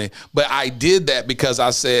ceremony. But I did that because I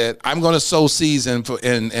said, I'm going to sow seeds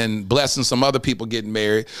and blessing some other people getting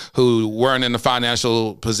married who weren't in the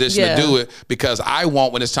financial position to do it, because I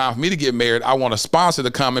want, when it's time for me to get married, I want a sponsor to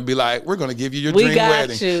come and be like, we're going to give you your dream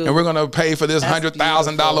wedding. And we're going to pay for this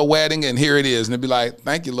 $100,000 wedding. And here it is. And it'd be like,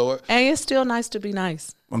 thank you, Lord. And it's still nice to be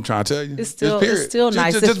nice. I'm trying to tell you. It's still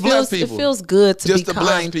nice. Just bless people. It feels good to just be to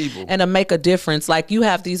kind people. And to make a difference. Like, you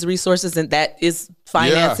have these resources, and that is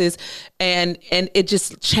finances, and it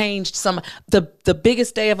just changed the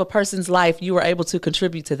biggest day of a person's life. You were able to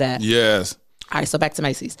contribute to that. Yes. All right, so back to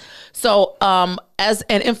Macy's. So as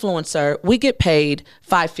an influencer, we get paid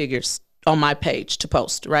 5 figures on my page to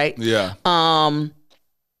post, right? Yeah.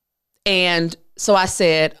 And so I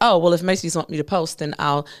said, oh, well, if Macy's want me to post, then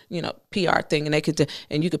I'll, PR thing, and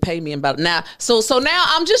and you could pay me about it. Now, so now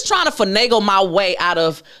I'm just trying to finagle my way out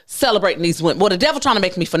of celebrating these women. Well, the devil trying to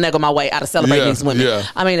make me finagle my way out of celebrating these women. Yeah.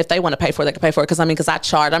 I mean, if they want to pay for it, they can pay for it. Because I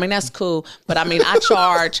charge. I mean, that's cool. But I mean, I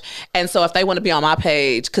charge. And so if they want to be on my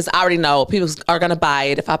page, because I already know people are going to buy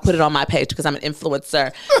it if I put it on my page because I'm an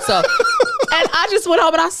influencer. So, and I just went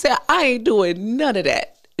home and I said, I ain't doing none of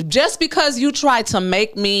that. Just because you tried to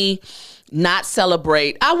make me not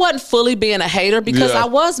celebrate. I wasn't fully being a hater because I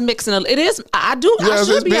was mixing it. I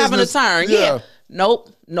should be having a turn. Yeah.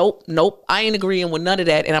 Nope. I ain't agreeing with none of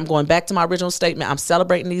that. And I'm going back to my original statement. I'm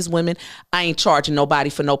celebrating these women. I ain't charging nobody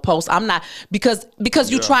for no post. I'm not, because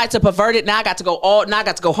you tried to pervert it. Now I got to go hard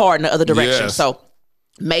in the other direction. Yes. So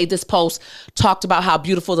made this post, talked about how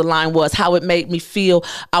beautiful the line was, how it made me feel.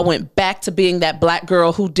 I went back to being that Black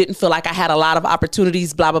girl who didn't feel like I had a lot of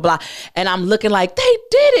opportunities, blah, blah, blah. And I'm looking like, they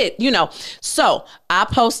did it, So I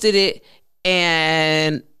posted it,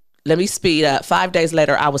 and let me speed up. 5 days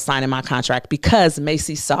later, I was signing my contract because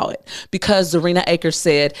Macy saw it. Because Zarina Akers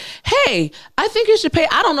said, hey, I think you should pay.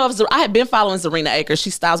 I don't know if I had been following Zarina Akers.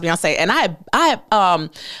 She styles Beyonce. And I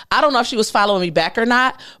don't know if she was following me back or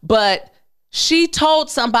not, but she told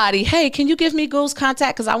somebody, hey, can you give me Goo's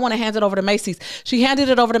contact? Because I want to hand it over to Macy's. She handed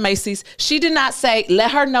it over to Macy's. She did not say,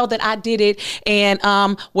 let her know that I did it. And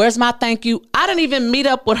where's my thank you? I didn't even meet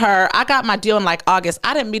up with her. I got my deal in like August.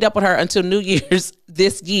 I didn't meet up with her until New Year's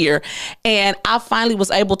this year. And I finally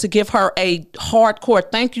was able to give her a hardcore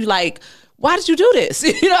thank you. Like, why did you do this?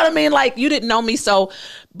 You know what I mean? Like, you didn't know me.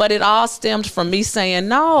 But it all stemmed from me saying,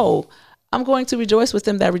 no, I'm going to rejoice with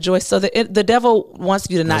them that rejoice. So the devil wants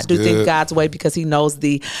you to not do things God's way because he knows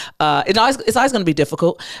it's always going to be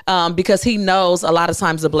difficult because he knows a lot of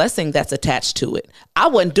times the blessing that's attached to it. I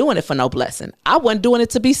wasn't doing it for no blessing. I wasn't doing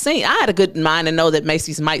it to be seen. I had a good mind to know that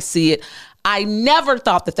Macy's might see it. I never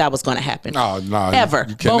thought that was going to happen. Oh, no. Ever.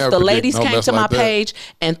 Both the ladies came to my page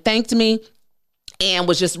and thanked me and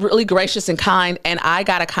was just really gracious and kind. And I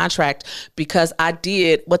got a contract because I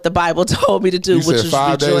did what the Bible told me to do, which was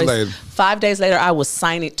rejoice. 5 days later, I was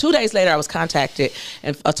signing. 2 days later, I was contacted.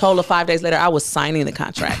 And a total of 5 days later, I was signing the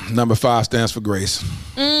contract. Number 5 stands for grace.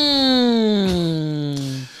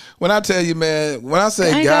 When I tell you, man, when I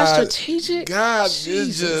say God, strategic. God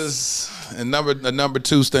is just... And number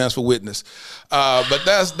 2 stands for witness. But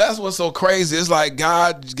that's what's so crazy. It's like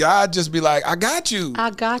God just be like, I got you.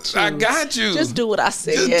 I got you. I got you. Just do what I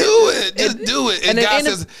say. Just do it. Just do it. And God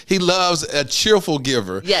says he loves a cheerful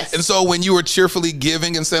giver. Yes. And so when you were cheerfully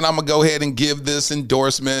giving and saying, I'm going to go ahead and give this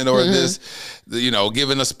endorsement or this,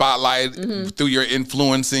 giving a spotlight through your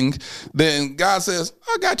influencing, then God says,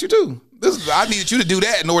 I got you too. I needed you to do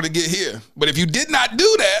that in order to get here. But if you did not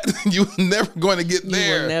do that, you were never going to get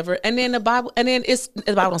there. You were never. And then the Bible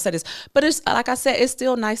don't say this, but it's like I said, it's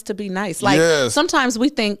still nice to be nice. Like sometimes we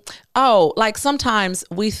think, they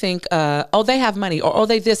have money or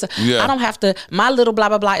they this. Yeah. I don't have to. My little blah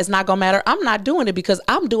blah blah is not gonna matter. I'm not doing it because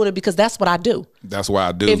I'm doing it because that's what I do. That's why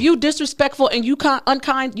I do. If you disrespectful and you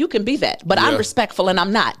unkind, you can be that. But I'm respectful and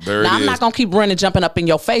I'm not. I'm not gonna keep running, jumping up in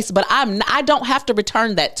your face. But I don't have to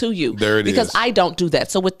return that to you because I don't do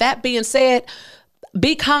that. So with that being said,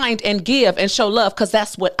 be kind and give and show love, because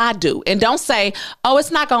that's what I do. And don't say, oh, it's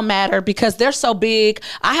not going to matter because they're so big.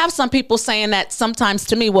 I have some people saying that sometimes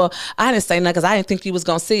to me. Well, I didn't say nothing because I didn't think you was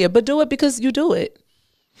going to see it. But do it because you do it.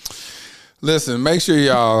 Listen, make sure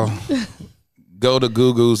y'all go to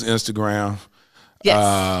GooGoo's Instagram.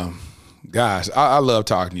 Yes. Gosh, I love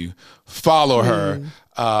talking to you. Follow her.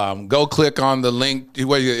 Go click on the link.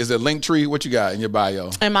 Is it Linktree? What you got in your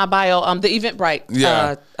bio? In my bio, the Eventbrite.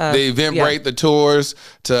 Yeah, the Eventbrite, the tours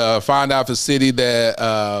to find out if a city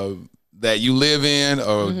that you live in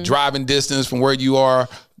or driving distance from where you are.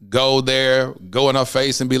 Go there, go in her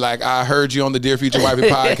face and be like, I heard you on the Dear Future Wifey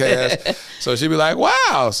podcast. So she'd be like,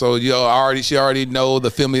 wow. So she already know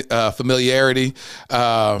the familiarity.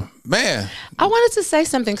 Man. I wanted to say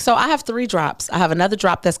something. So I have 3 drops. I have another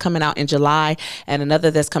drop that's coming out in July and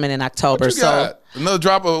another that's coming in October. What you got? Another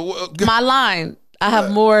drop of my line. I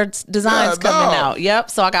have more designs coming out. Yep.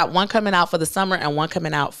 So I got one coming out for the summer and one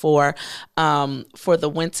coming out for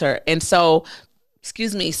the winter. And so,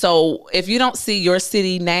 excuse me. So if you don't see your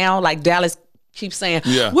city now, like Dallas keeps saying,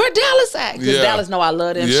 where Dallas at? Because Dallas know I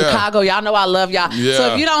love them. Chicago, y'all know I love y'all.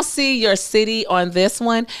 So if you don't see your city on this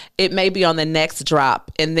one, it may be on the next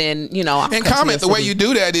drop. And then, and comment. The way you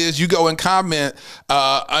do that is you go and comment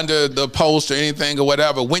under the post or anything or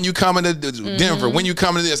whatever. When you come into Denver, when you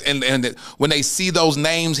come into this, and when they see those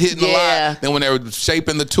names hitting a lot, then when they're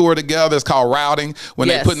shaping the tour together, it's called routing. When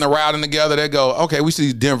they're putting the routing together, they go, okay, we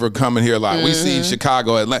see Denver coming here a lot. We see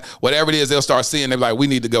Chicago, Atlanta, whatever it is, they'll start seeing. They're like, we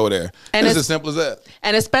need to go there. And it's as simple as that.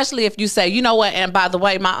 And especially if you say, you know what, and by the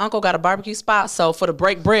way, my uncle got a barbecue spot, so for the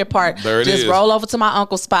break bread part, just roll over to my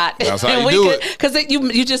uncle's spot. That's how you do it. Because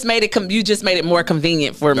you just made it more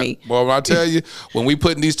convenient for me. Well, I tell you, when we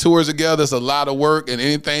putting these tours together, it's a lot of work, and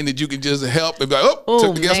anything that you can just help and be like,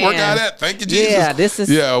 took the guesswork out of that. Thank you, Jesus.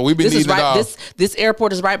 Yeah, we've been needing it all. This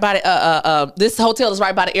airport is right by the this hotel is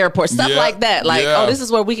right by the airport. Stuff like that. Like, this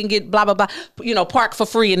is where we can get blah blah blah. Park for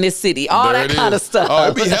free in this city. All that kind of stuff. Oh,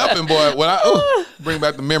 it be helping, boy. When I bring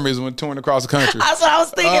back the memories when touring across the country. That's what I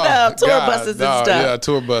was thinking of. Tour buses and stuff. Yeah,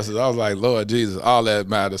 tour buses. I was like, Lord Jesus, all that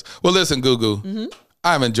matters. Well, listen, GooGoo.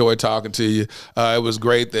 I've enjoyed talking to you. It was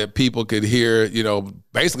great that people could hear,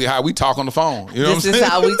 basically how we talk on the phone. This is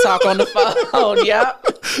how we talk on the phone.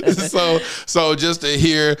 Yep. So just to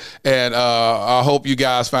hear, and I hope you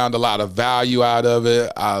guys found a lot of value out of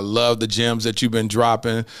it. I love the gems that you've been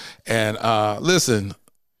dropping. And listen,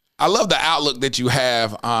 I love the outlook that you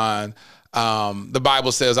have on the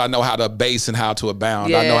Bible says, I know how to abase and how to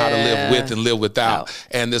abound. I know how to live with and live without.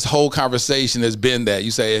 And this whole conversation has been that.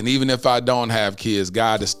 You say, and even if I don't have kids,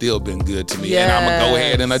 God has still been good to me. And I'm going to go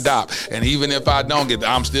ahead and adopt. And even if I don't get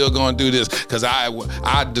I'm still going to do this because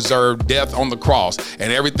I deserve death on the cross.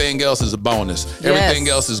 And everything else is a bonus. Everything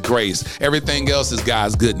else is grace. Everything else is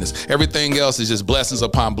God's goodness. Everything else is just blessings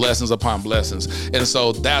upon blessings upon blessings. And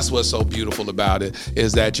so that's what's so beautiful about it,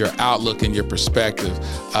 is that your outlook and your perspective.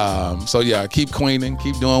 So yeah, keep queening,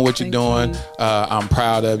 keep doing what you're doing. I'm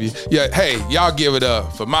proud of you. Yeah, hey, y'all give it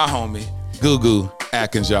up for my homie, GooGoo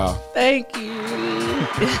Atkins, y'all. Thank you.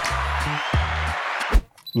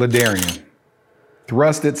 Ladarian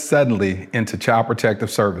thrusted suddenly into Child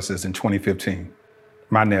Protective Services in 2015.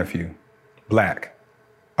 My nephew, Black,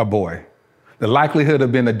 a boy. The likelihood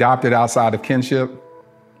of being adopted outside of kinship,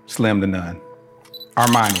 slim to none.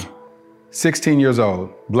 Armani, 16 years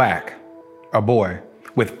old, Black, a boy,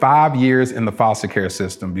 with 5 years in the foster care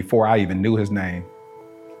system before I even knew his name.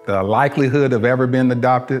 The likelihood of ever being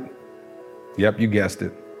adopted, yep, you guessed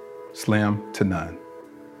it, slim to none.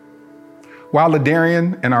 While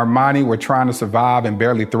Ladarian and Armani were trying to survive and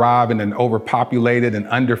barely thrive in an overpopulated and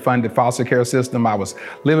underfunded foster care system, I was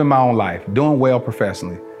living my own life, doing well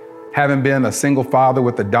professionally. Having been a single father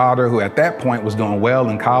with a daughter who at that point was doing well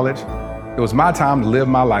in college, it was my time to live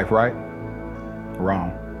my life, right?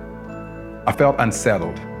 Wrong. I felt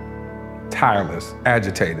unsettled, tireless,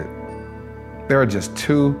 agitated. There are just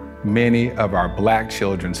too many of our Black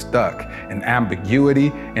children stuck in ambiguity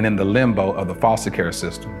and in the limbo of the foster care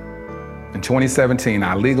system. In 2017,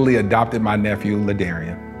 I legally adopted my nephew,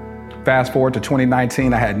 Ladarian. Fast forward to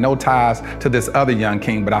 2019, I had no ties to this other young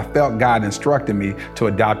king, but I felt God instructed me to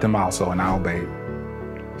adopt him also, and I obeyed.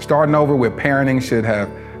 Starting over with parenting should have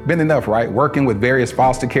been enough, right? Working with various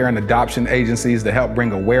foster care and adoption agencies to help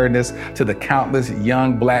bring awareness to the countless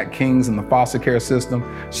young Black kings in the foster care system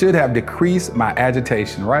should have decreased my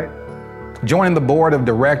agitation, right? Joining the board of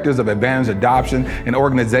directors of Advantage Adoption, an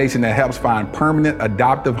organization that helps find permanent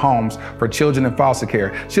adoptive homes for children in foster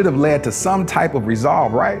care, should have led to some type of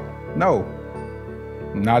resolve, right? No,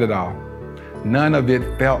 not at all. None of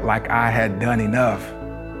it felt like I had done enough.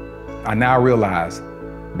 I now realize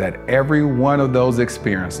that every one of those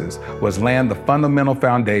experiences was laying the fundamental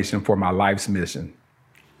foundation for my life's mission,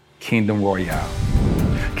 Kingdom Royale.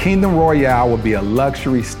 Kingdom Royale will be a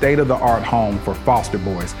luxury, state-of-the-art home for foster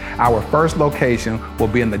boys. Our first location will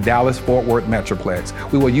be in the Dallas-Fort Worth Metroplex.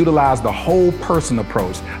 We will utilize the whole person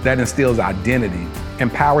approach that instills identity,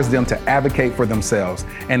 empowers them to advocate for themselves,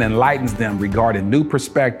 and enlightens them regarding new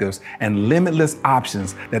perspectives and limitless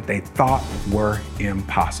options that they thought were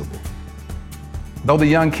impossible. Though the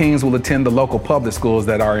young kings will attend the local public schools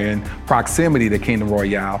that are in proximity to Kingdom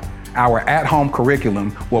Royale, our at-home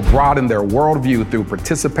curriculum will broaden their worldview through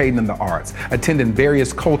participating in the arts, attending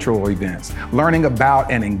various cultural events, learning about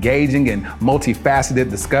and engaging in multifaceted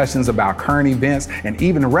discussions about current events and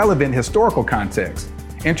even relevant historical context,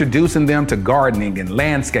 introducing them to gardening and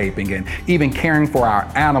landscaping and even caring for our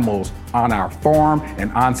animals on our farm and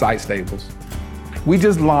on-site stables. We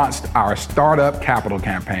just launched our Startup Capital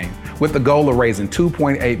campaign with the goal of raising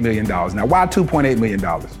 $2.8 million. Now, why $2.8 million?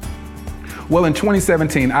 Well, in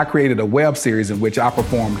 2017, I created a web series in which I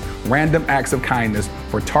performed random acts of kindness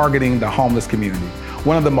for targeting the homeless community.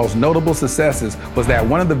 One of the most notable successes was that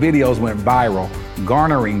one of the videos went viral,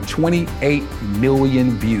 garnering 28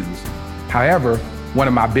 million views. However, one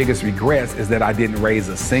of my biggest regrets is that I didn't raise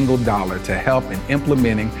a single dollar to help in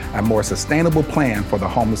implementing a more sustainable plan for the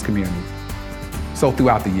homeless community. So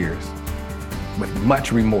throughout the years, with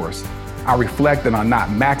much remorse, I reflected on not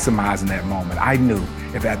maximizing that moment. I knew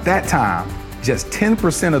if at that time, just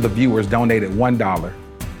 10% of the viewers donated $1,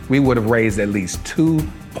 we would have raised at least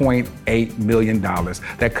 $2.8 million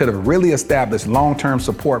that could have really established long-term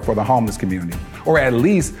support for the homeless community, or at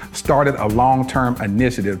least started a long-term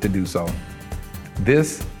initiative to do so.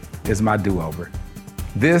 This is my do-over.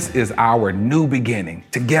 This is our new beginning.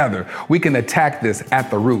 Together, we can attack this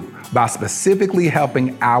at the root by specifically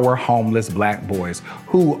helping our homeless Black boys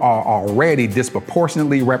who are already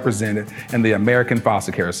disproportionately represented in the American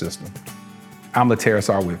foster care system. I'm Lateris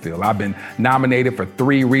R. Whitfield. I've been nominated for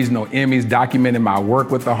 3 regional Emmys documenting my work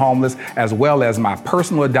with the homeless as well as my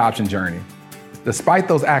personal adoption journey. Despite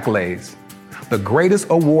those accolades, the greatest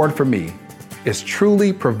award for me is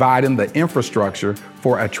truly providing the infrastructure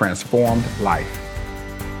for a transformed life.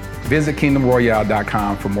 Visit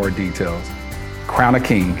kingdomroyale.com for more details. Crown a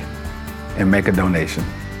king and make a donation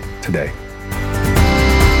today.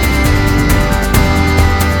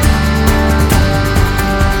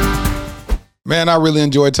 Man, I really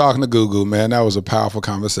enjoyed talking to GooGoo, man. That was a powerful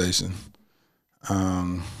conversation.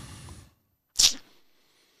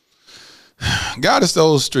 God is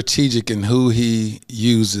so strategic in who he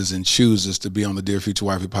uses and chooses to be on the Dear Future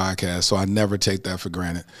Wifey podcast, so I never take that for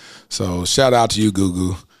granted. So shout out to you,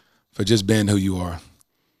 GooGoo, for just being who you are.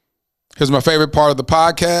 Here's my favorite part of the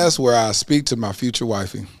podcast where I speak to my future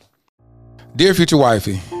wifey. Dear Future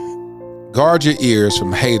Wifey, guard your ears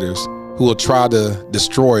from haters who will try to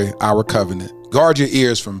destroy our covenant. Guard your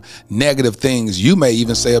ears from negative things you may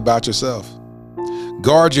even say about yourself.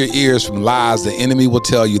 Guard your ears from lies the enemy will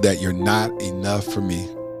tell you that you're not enough for me.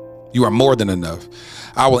 You are more than enough.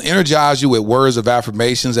 I will energize you with words of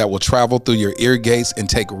affirmations that will travel through your ear gates and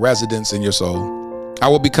take residence in your soul. I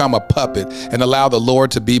will become a puppet and allow the Lord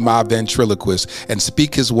to be my ventriloquist and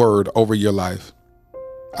speak his word over your life.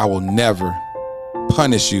 I will never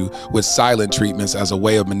punish you with silent treatments as a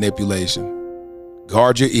way of manipulation.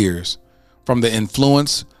 Guard your ears from the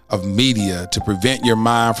influence of media to prevent your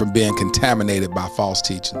mind from being contaminated by false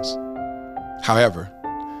teachings. However,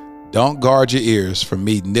 don't guard your ears from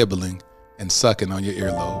me nibbling and sucking on your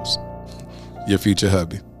earlobes. Your future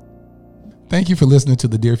hubby. Thank you for listening to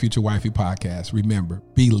the Dear Future Wifey podcast. Remember,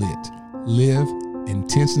 be lit, live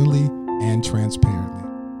intentionally and transparently,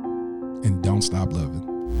 and don't stop loving.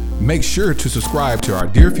 Make sure to subscribe to our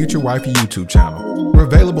Dear Future Wifey YouTube channel. We're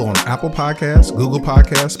available on Apple Podcasts, Google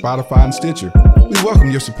Podcasts, Spotify, and Stitcher. We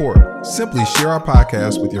welcome your support. Simply share our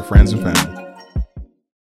podcast with your friends and family.